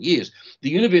 billion years,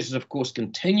 the universe has, of course,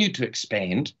 continued to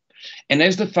expand. And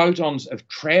as the photons have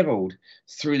traveled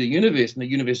through the universe and the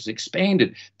universe has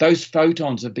expanded, those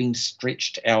photons have been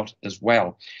stretched out as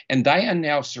well. And they are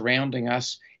now surrounding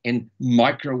us in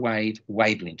microwave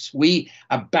wavelengths. We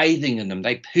are bathing in them.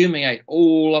 They permeate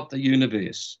all of the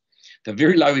universe. They're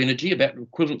very low energy, about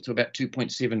equivalent to about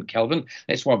 2.7 Kelvin.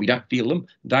 That's why we don't feel them.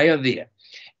 They are there.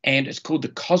 And it's called the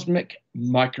cosmic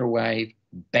microwave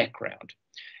background.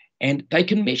 And they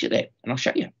can measure that. And I'll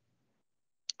show you.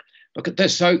 Look at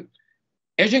this. So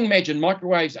as you can imagine,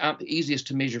 microwaves aren't the easiest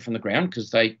to measure from the ground because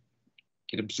they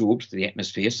get absorbed to the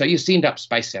atmosphere. So you send up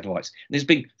space satellites. There's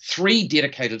been 3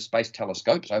 dedicated space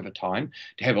telescopes over time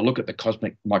to have a look at the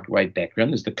cosmic microwave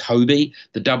background. There's the COBE,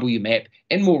 the WMAP,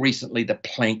 and more recently, the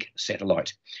Planck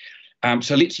satellite.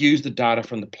 So let's use the data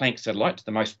from the Planck satellite. It's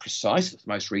the most precise, it's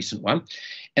the most recent one.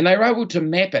 And they were able to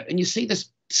map it. And you see this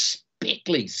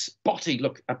speckly, spotty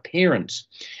look appearance.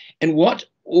 And what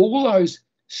all those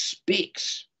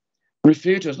specks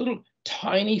refer to as little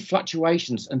tiny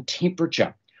fluctuations in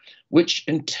temperature, which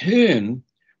in turn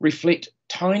reflect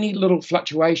tiny little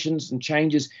fluctuations and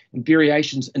changes and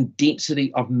variations in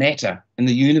density of matter in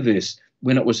the universe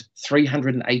when it was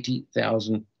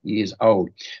 380,000 years old.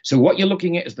 So what you're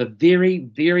looking at is the very,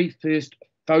 very first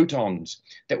photons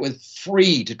that were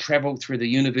free to travel through the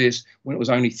universe when it was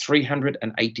only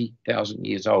 380,000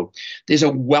 years old. There's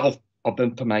a wealth of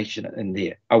information in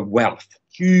there, a wealth,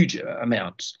 huge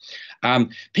amounts.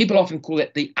 People often call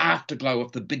that the afterglow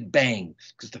of the Big Bang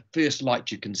because the first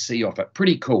light you can see of it.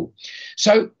 Pretty cool.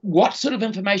 So what sort of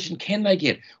information can they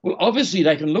get? Well, obviously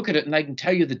they can look at it and they can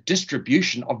tell you the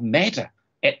distribution of matter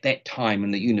at that time in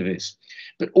the universe.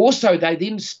 But also they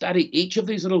then study each of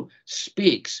these little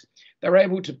specks. They're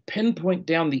able to pinpoint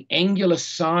down the angular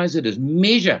size it is,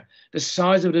 measure the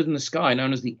size of it in the sky,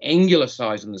 known as the angular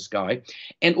size in the sky,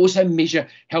 and also measure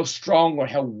how strong or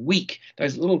how weak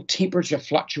those little temperature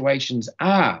fluctuations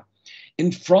are.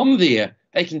 And from there,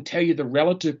 they can tell you the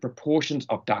relative proportions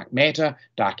of dark matter,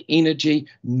 dark energy,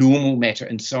 normal matter,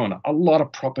 and so on. A lot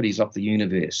of properties of the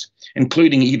universe,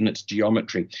 including even its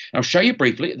geometry. I'll show you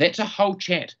briefly. That's a whole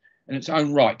chat in its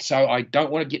own right, so I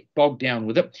don't want to get bogged down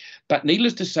with it. But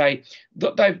needless to say,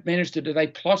 that they've managed to do, they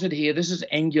plotted here, this is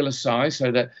angular size, so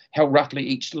that how roughly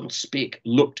each little speck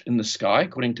looked in the sky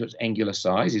according to its angular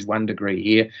size is 1 degree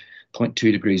here,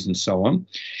 0.2 degrees and so on.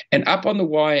 And up on the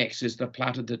y-axis, they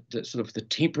plotted the sort of the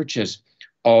temperatures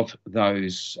of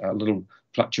those little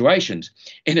fluctuations.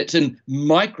 And it's in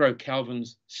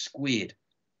microkelvins squared.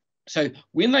 So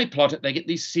when they plot it, they get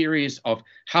these series of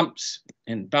humps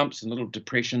and bumps and little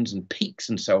depressions and peaks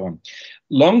and so on.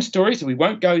 Long story, so we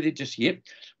won't go there just yet.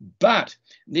 But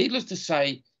needless to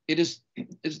say, it is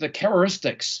the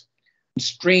characteristics,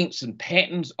 strengths and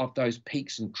patterns of those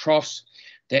peaks and troughs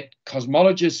that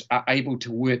cosmologists are able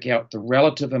to work out the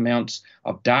relative amounts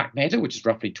of dark matter, which is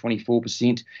roughly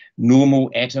 24%,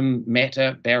 normal atom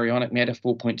matter, baryonic matter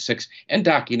 4.6, and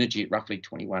dark energy at roughly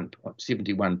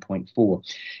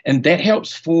 71.4. And that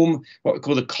helps form what we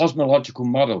call the cosmological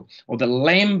model, or the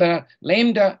lambda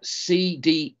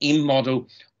CDM model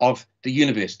of the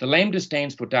universe. The lambda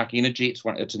stands for dark energy.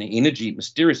 It's an energy,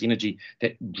 mysterious energy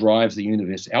that drives the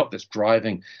universe out, that's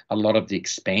driving a lot of the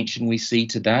expansion we see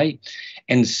today.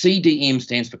 And CDM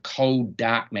stands for cold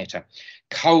dark matter.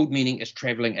 Cold meaning it's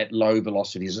traveling at low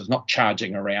velocities. It's not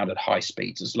charging around at high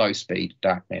speeds. It's low speed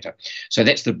dark matter. So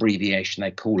that's the abbreviation they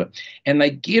call it. And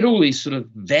they get all these sort of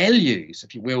values,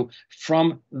 if you will,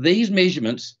 from these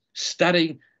measurements,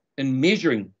 studying and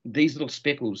measuring these little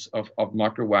speckles of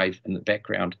microwave in the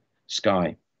background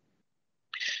sky.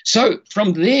 So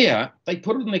from there, they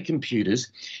put it in their computers,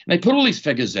 and they put all these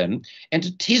figures in, and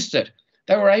to test it,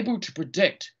 they were able to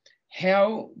predict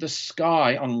how the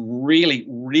sky on really,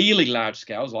 really large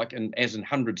scales, like as in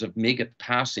hundreds of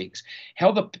megaparsecs,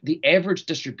 how the average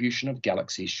distribution of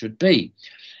galaxies should be.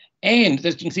 And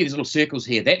as you can see, these little circles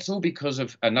here, that's all because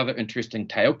of another interesting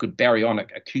tale called baryonic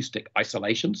acoustic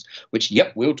oscillations, which,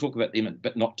 yep, we'll talk about them,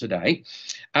 but not today.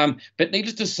 But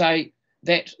needless to say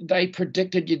that they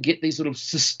predicted you'd get these little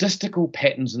statistical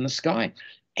patterns in the sky.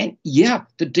 And yeah,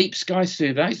 the deep sky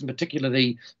surveys, in particular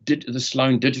the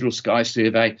Sloan Digital Sky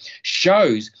Survey,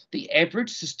 shows the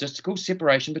average statistical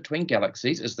separation between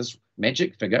galaxies is this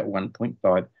magic figure,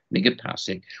 1.5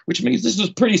 megaparsec, which means this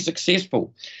is pretty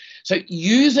successful. So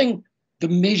using the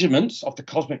measurements of the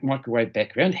cosmic microwave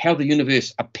background, how the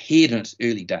universe appeared in its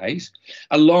early days,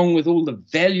 along with all the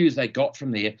values they got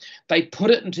from there, they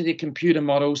put it into their computer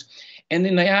models, and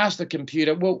then they asked the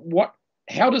computer, well,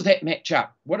 how does that match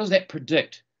up? What does that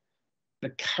predict? The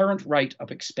current rate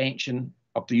of expansion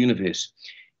of the universe.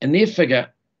 And their figure,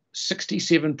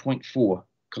 67.4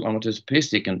 kilometers per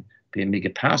second per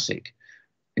megaparsec.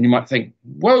 And you might think,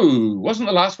 whoa, wasn't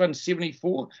the last one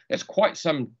 74? That's quite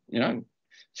some,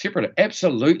 separate.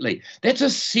 Absolutely. That's a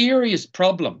serious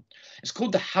problem. It's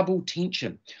called the Hubble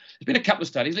Tension. There's been a couple of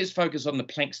studies. Let's focus on the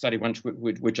Planck study,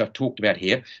 which I've talked about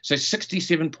here. So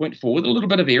 67.4 with a little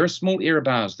bit of error, small error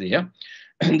bars there.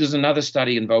 And there's another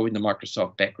study involving the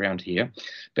Microsoft background here.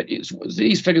 But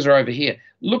these figures are over here.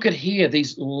 Look at here,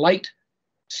 these late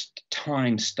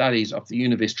time studies of the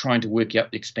universe trying to work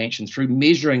out the expansion through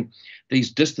measuring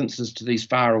these distances to these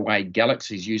faraway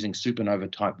galaxies using supernova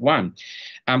type 1.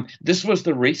 This was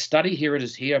the Reese study. Here it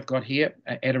is here. I've got here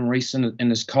Adam Reese and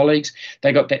his colleagues.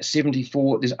 They got that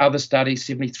 74. There's other studies,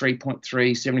 73.3,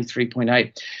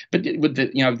 73.8, but with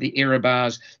the error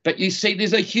bars. But you see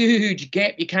there's a huge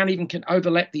gap. You can't even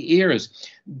overlap the errors.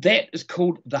 That is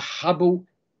called the Hubble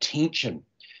tension.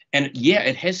 And yeah,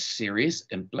 it has serious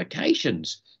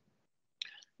implications.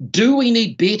 Do we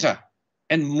need better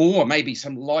and more, maybe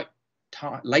some late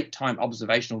time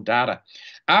observational data?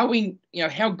 Are we,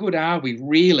 how good are we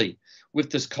really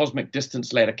with this cosmic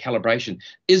distance ladder calibration?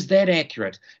 Is that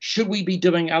accurate? Should we be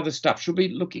doing other stuff? Should we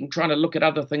be trying to look at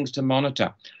other things to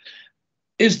monitor?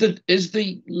 Is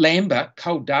the Lambda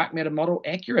cold dark matter model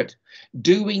accurate?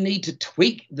 Do we need to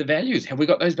tweak the values? Have we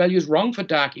got those values wrong for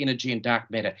dark energy and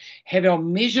dark matter? Have our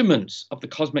measurements of the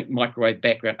cosmic microwave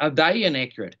background, are they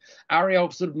inaccurate? Are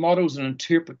our sort of models and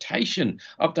interpretation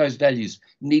of those values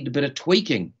need a bit of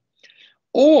tweaking?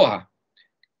 Or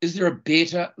is there a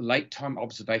better late time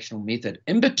observational method?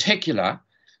 In particular,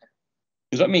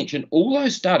 as I mentioned, all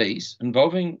those studies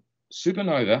involving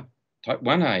supernova type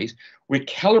 1As were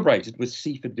calibrated with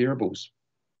Cepheid variables.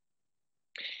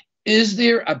 Is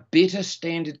there a better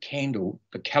standard candle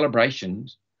for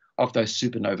calibrations of those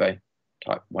supernova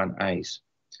type 1As?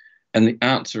 And the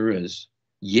answer is,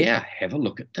 yeah, have a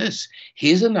look at this.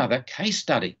 Here's another case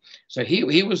study. So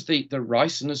here was the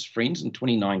Rice and his friends in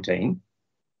 2019.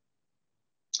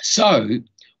 So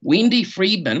Wendy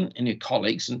Friedman and her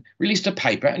colleagues released a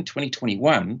paper in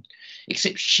 2021,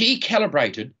 except she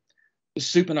calibrated the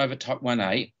supernova type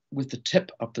 1A with the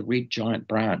tip of the red giant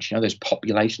branch, there's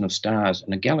population of stars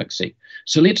in a galaxy.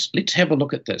 So let's have a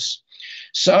look at this.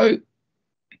 So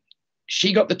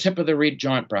she got the tip of the red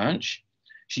giant branch.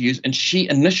 She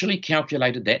initially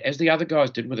calculated that, as the other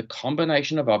guys did, with a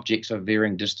combination of objects of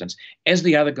varying distance, as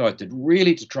the other guys did,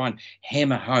 really to try and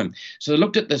hammer home. So they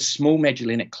looked at the Small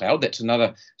Magellanic Cloud. That's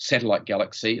another satellite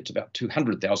galaxy. It's about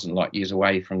 200,000 light years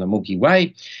away from the Milky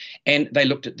Way. And they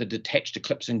looked at the detached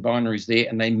eclipsing binaries there,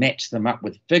 and they matched them up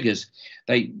with figures.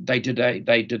 They did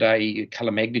a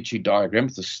color magnitude diagram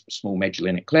of the Small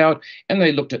Magellanic Cloud, and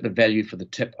they looked at the value for the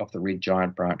tip of the red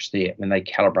giant branch there, and they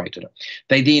calibrated it.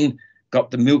 They then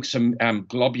got some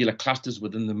globular clusters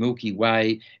within the Milky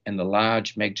Way and the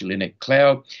Large Magellanic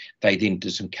Cloud. They then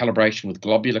did some calibration with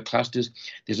globular clusters.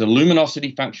 There's a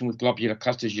luminosity function with globular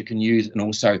clusters you can use, and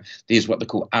also there's what they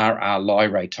call RR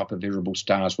Lyrae type of variable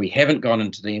stars. We haven't gone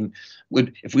into them.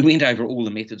 If we went over all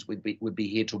the methods, we'd be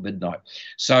here till midnight.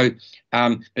 So,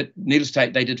 but needless to say,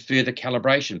 they did further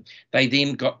calibration. They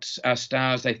then got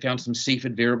stars. They found some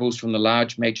Cepheid variables from the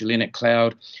Large Magellanic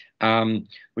Cloud,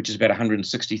 which is about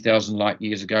 160,000 light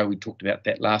years ago. We talked about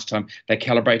that last time. They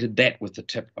calibrated that with the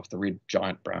tip of the red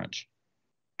giant branch.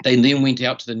 They then went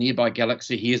out to the nearby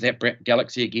galaxy. Here's that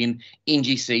galaxy again,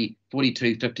 NGC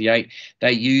 4258.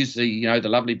 They used the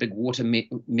lovely big water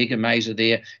mega maser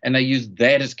there, and they used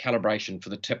that as calibration for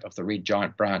the tip of the red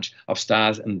giant branch of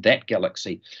stars in that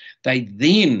galaxy. They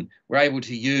then were able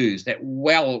to use that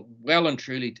well and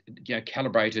truly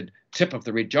calibrated tip of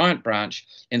the red giant branch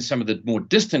in some of the more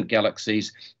distant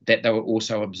galaxies that they were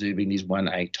also observing these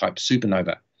 1A type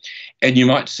supernova. And you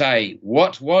might say,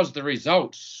 what was the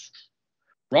result?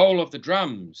 Roll of the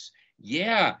drums.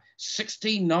 Yeah,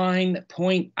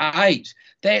 69.8.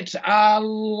 That's a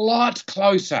lot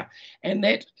closer. And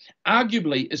that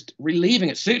arguably is relieving,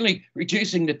 it's certainly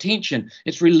reducing the tension.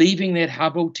 It's relieving that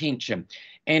Hubble tension.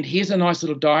 And here's a nice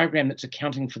little diagram that's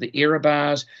accounting for the error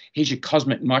bars. Here's your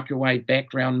cosmic microwave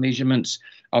background measurements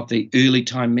of the early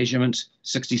time measurements,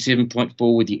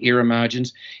 67.4 with your error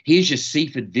margins. Here's your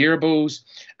Cepheid variables.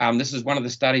 This is one of the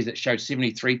studies that showed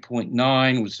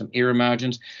 73.9 with some error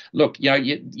margins. Look,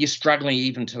 you're struggling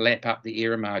even to lap up the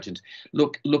error margins.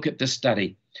 Look at this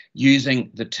study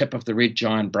using the tip of the red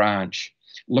giant branch.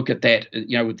 Look at that,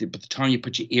 by the time you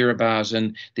put your error bars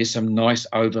in, there's some nice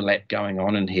overlap going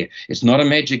on in here. It's not a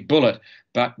magic bullet,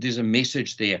 but there's a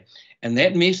message there. And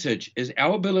that message is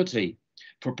our ability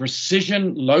for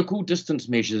precision local distance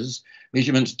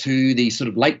measurements to the sort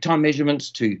of late time measurements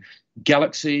to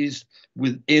galaxies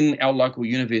within our local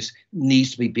universe needs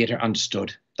to be better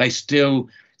understood. They still,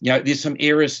 there's some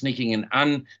errors sneaking in,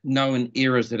 unknown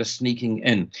errors that are sneaking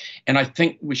in. And I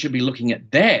think we should be looking at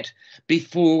that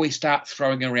before we start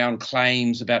throwing around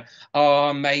claims about,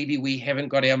 maybe we haven't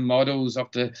got our models of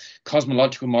the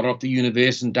cosmological model of the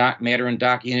universe and dark matter and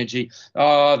dark energy.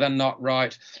 They're not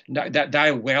right. No,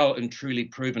 they're well and truly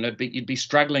proven. You'd be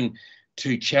struggling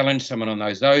to challenge someone on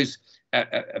those. Those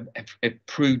have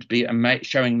proved to be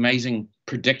showing amazing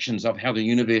predictions of how the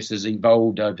universe has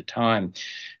evolved over time.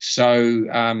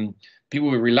 So people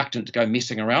were reluctant to go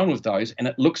messing around with those. And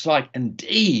it looks like,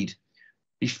 indeed,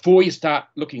 before you start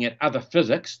looking at other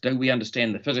physics, do we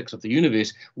understand the physics of the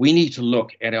universe, we need to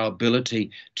look at our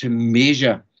ability to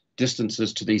measure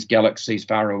distances to these galaxies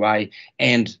far away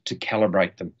and to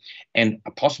calibrate them. And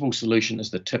a possible solution is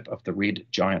the tip of the red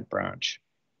giant branch.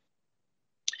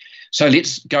 So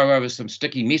let's go over some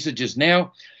sticky messages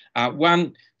now.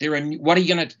 One, what are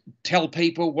you going to tell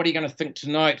people? What are you going to think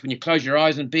tonight when you close your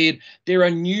eyes in bed? There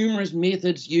are numerous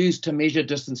methods used to measure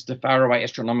distance to faraway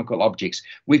astronomical objects.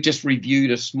 We've just reviewed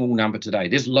a small number today.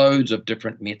 There's loads of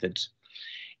different methods.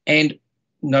 And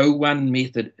no one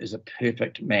method is a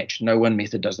perfect match. No one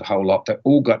method does the whole lot. They've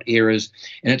all got errors.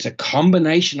 And it's a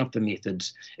combination of the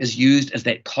methods is used as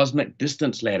that cosmic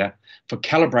distance ladder for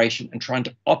calibration and trying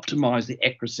to optimize the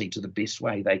accuracy to the best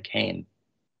way they can.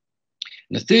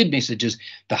 And the third message is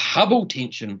the Hubble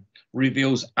tension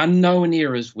reveals unknown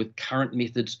errors with current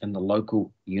methods in the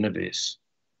local universe.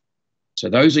 So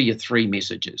those are your three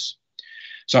messages.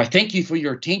 So I thank you for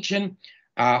your attention.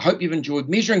 I hope you've enjoyed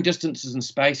Measuring Distances in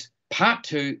Space, Part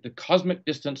 2, the Cosmic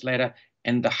Distance Ladder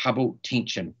and the Hubble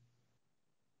Tension.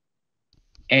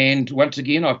 And once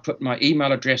again, I've put my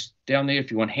email address down there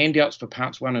if you want handouts for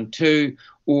parts 1 and 2,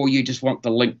 or you just want the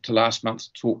link to last month's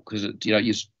talk because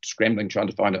you're scrambling trying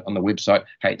to find it on the website.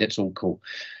 Hey, that's all cool.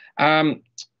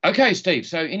 Okay, Steve,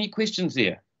 so any questions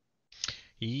there?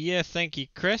 Yeah, thank you,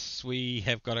 Chris. We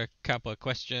have got a couple of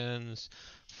questions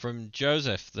from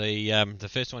Joseph. The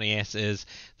first one he asks is,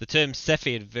 the term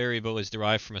Cepheid variable is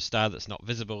derived from a star that's not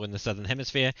visible in the southern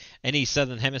hemisphere. Any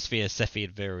southern hemisphere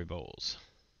Cepheid variables?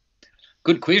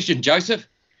 Good question, Joseph.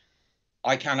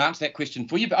 I can't answer that question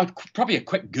for you, but probably a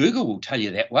quick Google will tell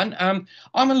you that one. I'm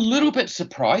a little bit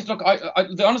surprised. Look,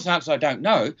 the honest answer, I don't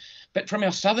know. But from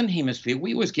our southern hemisphere,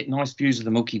 we always get nice views of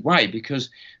the Milky Way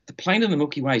because the plane of the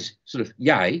Milky Way is sort of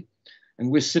yay, and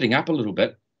we're sitting up a little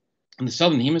bit. And the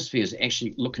southern hemisphere is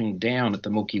actually looking down at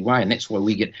the Milky Way, and that's why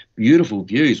we get beautiful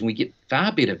views, and we get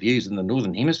far better views than the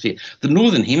northern hemisphere. The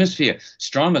northern hemisphere,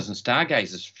 astronomers and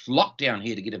stargazers flock down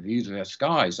here to get a view of our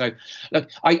sky. So,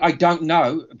 look, I don't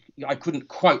know. I couldn't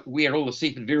quote where all the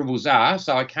Cepheid variables are,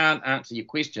 so I can't answer your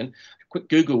question. Quick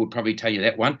Google would probably tell you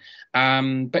that one.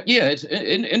 But yeah, it's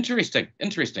interesting.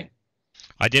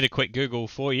 I did a quick Google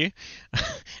for you,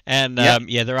 and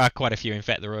yeah, there are quite a few. In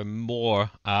fact, there are more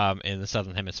in the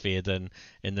southern hemisphere than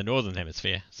in the northern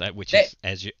hemisphere, so which is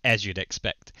as you'd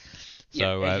expect.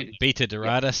 So Beta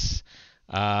Doradus,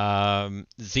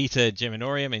 Zeta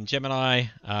Geminorum in Gemini,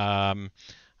 Artia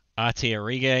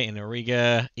Auriga in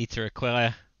Auriga, Eta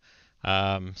Aquila.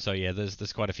 So yeah,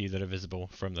 there's quite a few that are visible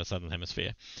from the southern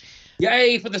hemisphere.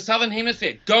 Yay for the southern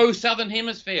hemisphere! Go southern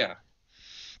hemisphere!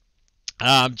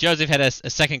 Joseph had a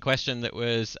second question that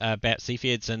was about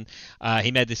Cepheids, and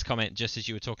he made this comment just as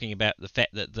you were talking about the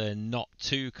fact that they're not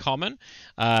too common.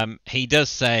 He does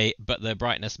say, but their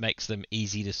brightness makes them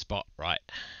easy to spot, right?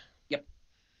 Yep,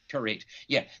 correct.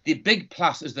 Yeah, the big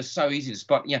plus is they're so easy to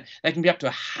spot. Yeah, they can be up to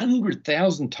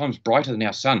 100,000 times brighter than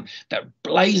our sun. They're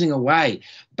blazing away,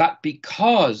 but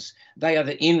because they are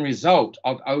the end result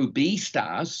of OB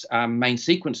stars, main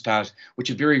sequence stars,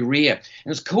 which are very rare.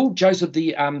 And it's called, Joseph,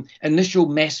 the initial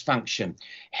mass function,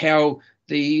 how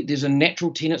there's a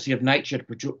natural tendency of nature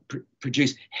to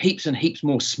produce heaps and heaps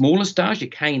more smaller stars, your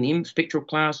K and M spectral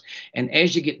class, and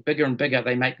as you get bigger and bigger,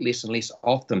 they make less and less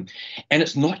of them. And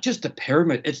it's not just a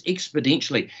pyramid, it's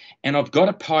exponentially. And I've got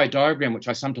a pie diagram, which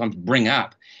I sometimes bring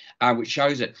up, which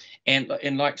shows it. And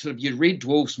like sort of your red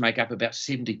dwarfs make up about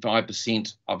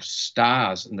 75% of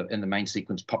stars in the main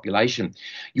sequence population.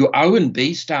 Your O and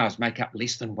B stars make up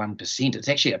less than 1%. It's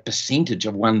actually a percentage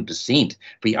of 1%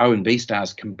 for your O and B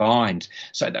stars combined.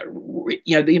 So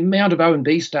the amount of O and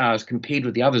B stars compared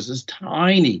with the others is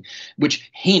tiny,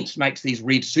 which hence makes these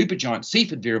red supergiant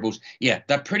Cepheid variables, yeah,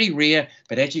 they're pretty rare,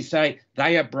 but as you say,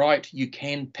 they are bright. You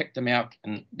can pick them out,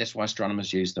 and that's why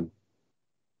astronomers use them.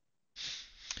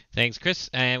 Thanks, Chris.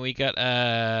 And we got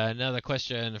another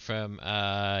question from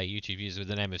YouTube user with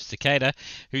the name of Cicada,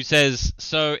 who says,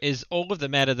 so is all of the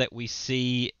matter that we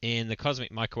see in the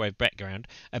cosmic microwave background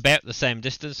about the same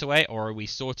distance away, or are we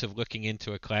sort of looking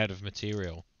into a cloud of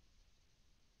material?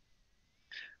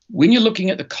 When you're looking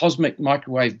at the cosmic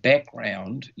microwave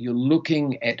background, you're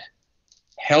looking at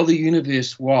how the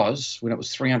universe was when it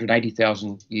was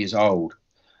 380,000 years old.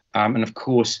 And of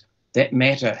course, that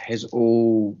matter has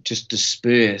all just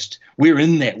dispersed. We're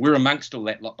in that. We're amongst all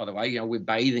that lot, by the way. We're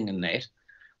bathing in that,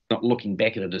 not looking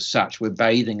back at it as such. We're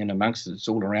bathing in amongst it. It's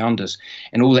all around us.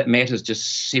 And all that matter is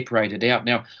just separated out.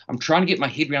 Now, I'm trying to get my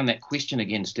head around that question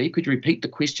again, Steve. Could you repeat the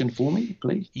question for me,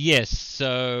 please? Yes.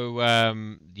 So,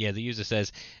 the user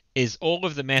says, is all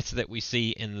of the matter that we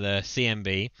see in the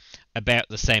CMB about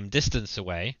the same distance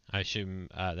away? I assume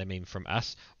they mean from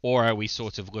us. Or are we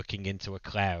sort of looking into a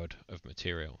cloud of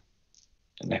material?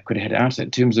 And that could have answered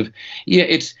in terms of,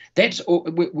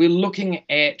 we're looking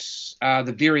at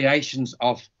the variations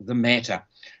of the matter.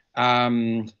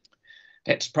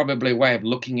 That's probably a way of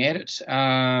looking at it.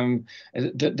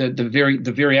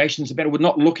 The variations about it. We're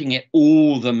not looking at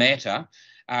all the matter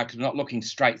because we're not looking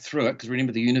straight through it, because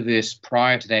remember the universe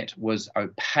prior to that was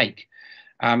opaque.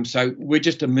 So we're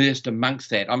just immersed amongst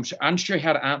that. I'm unsure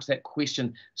how to answer that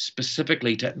question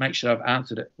specifically to make sure I've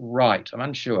answered it right. I'm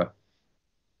unsure.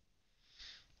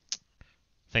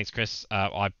 Thanks, Chris.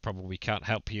 I probably can't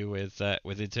help you with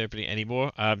interpreting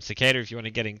anymore. Cicada, if you want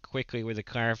to get in quickly with a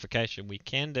clarification, we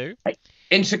can do.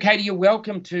 And Cicada, you're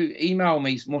welcome to email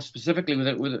me more specifically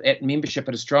with at membership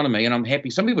at astronomy, and I'm happy.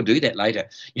 Some people do that later.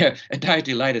 A day or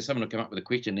two later, someone will come up with a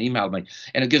question and email me,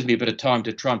 and it gives me a bit of time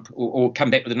to try and or come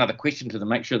back with another question to them,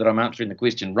 make sure that I'm answering the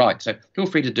question right. So feel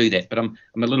free to do that. But I'm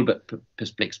a little bit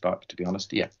perplexed by it, to be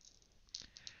honest. Yeah.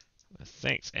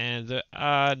 Thanks, and there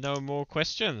are no more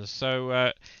questions.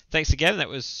 So thanks again. That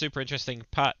was super interesting,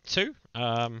 part 2.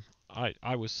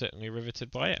 I was certainly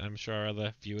riveted by it, and I'm sure our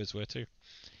other viewers were too.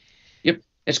 Yep,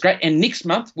 it's great. And next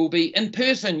month we'll be in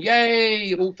person.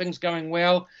 Yay! All things going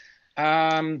well.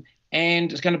 And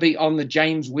it's going to be on the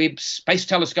James Webb Space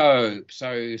Telescope.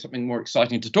 So something more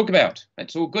exciting to talk about.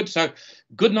 That's all good. So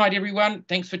good night, everyone.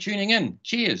 Thanks for tuning in.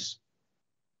 Cheers.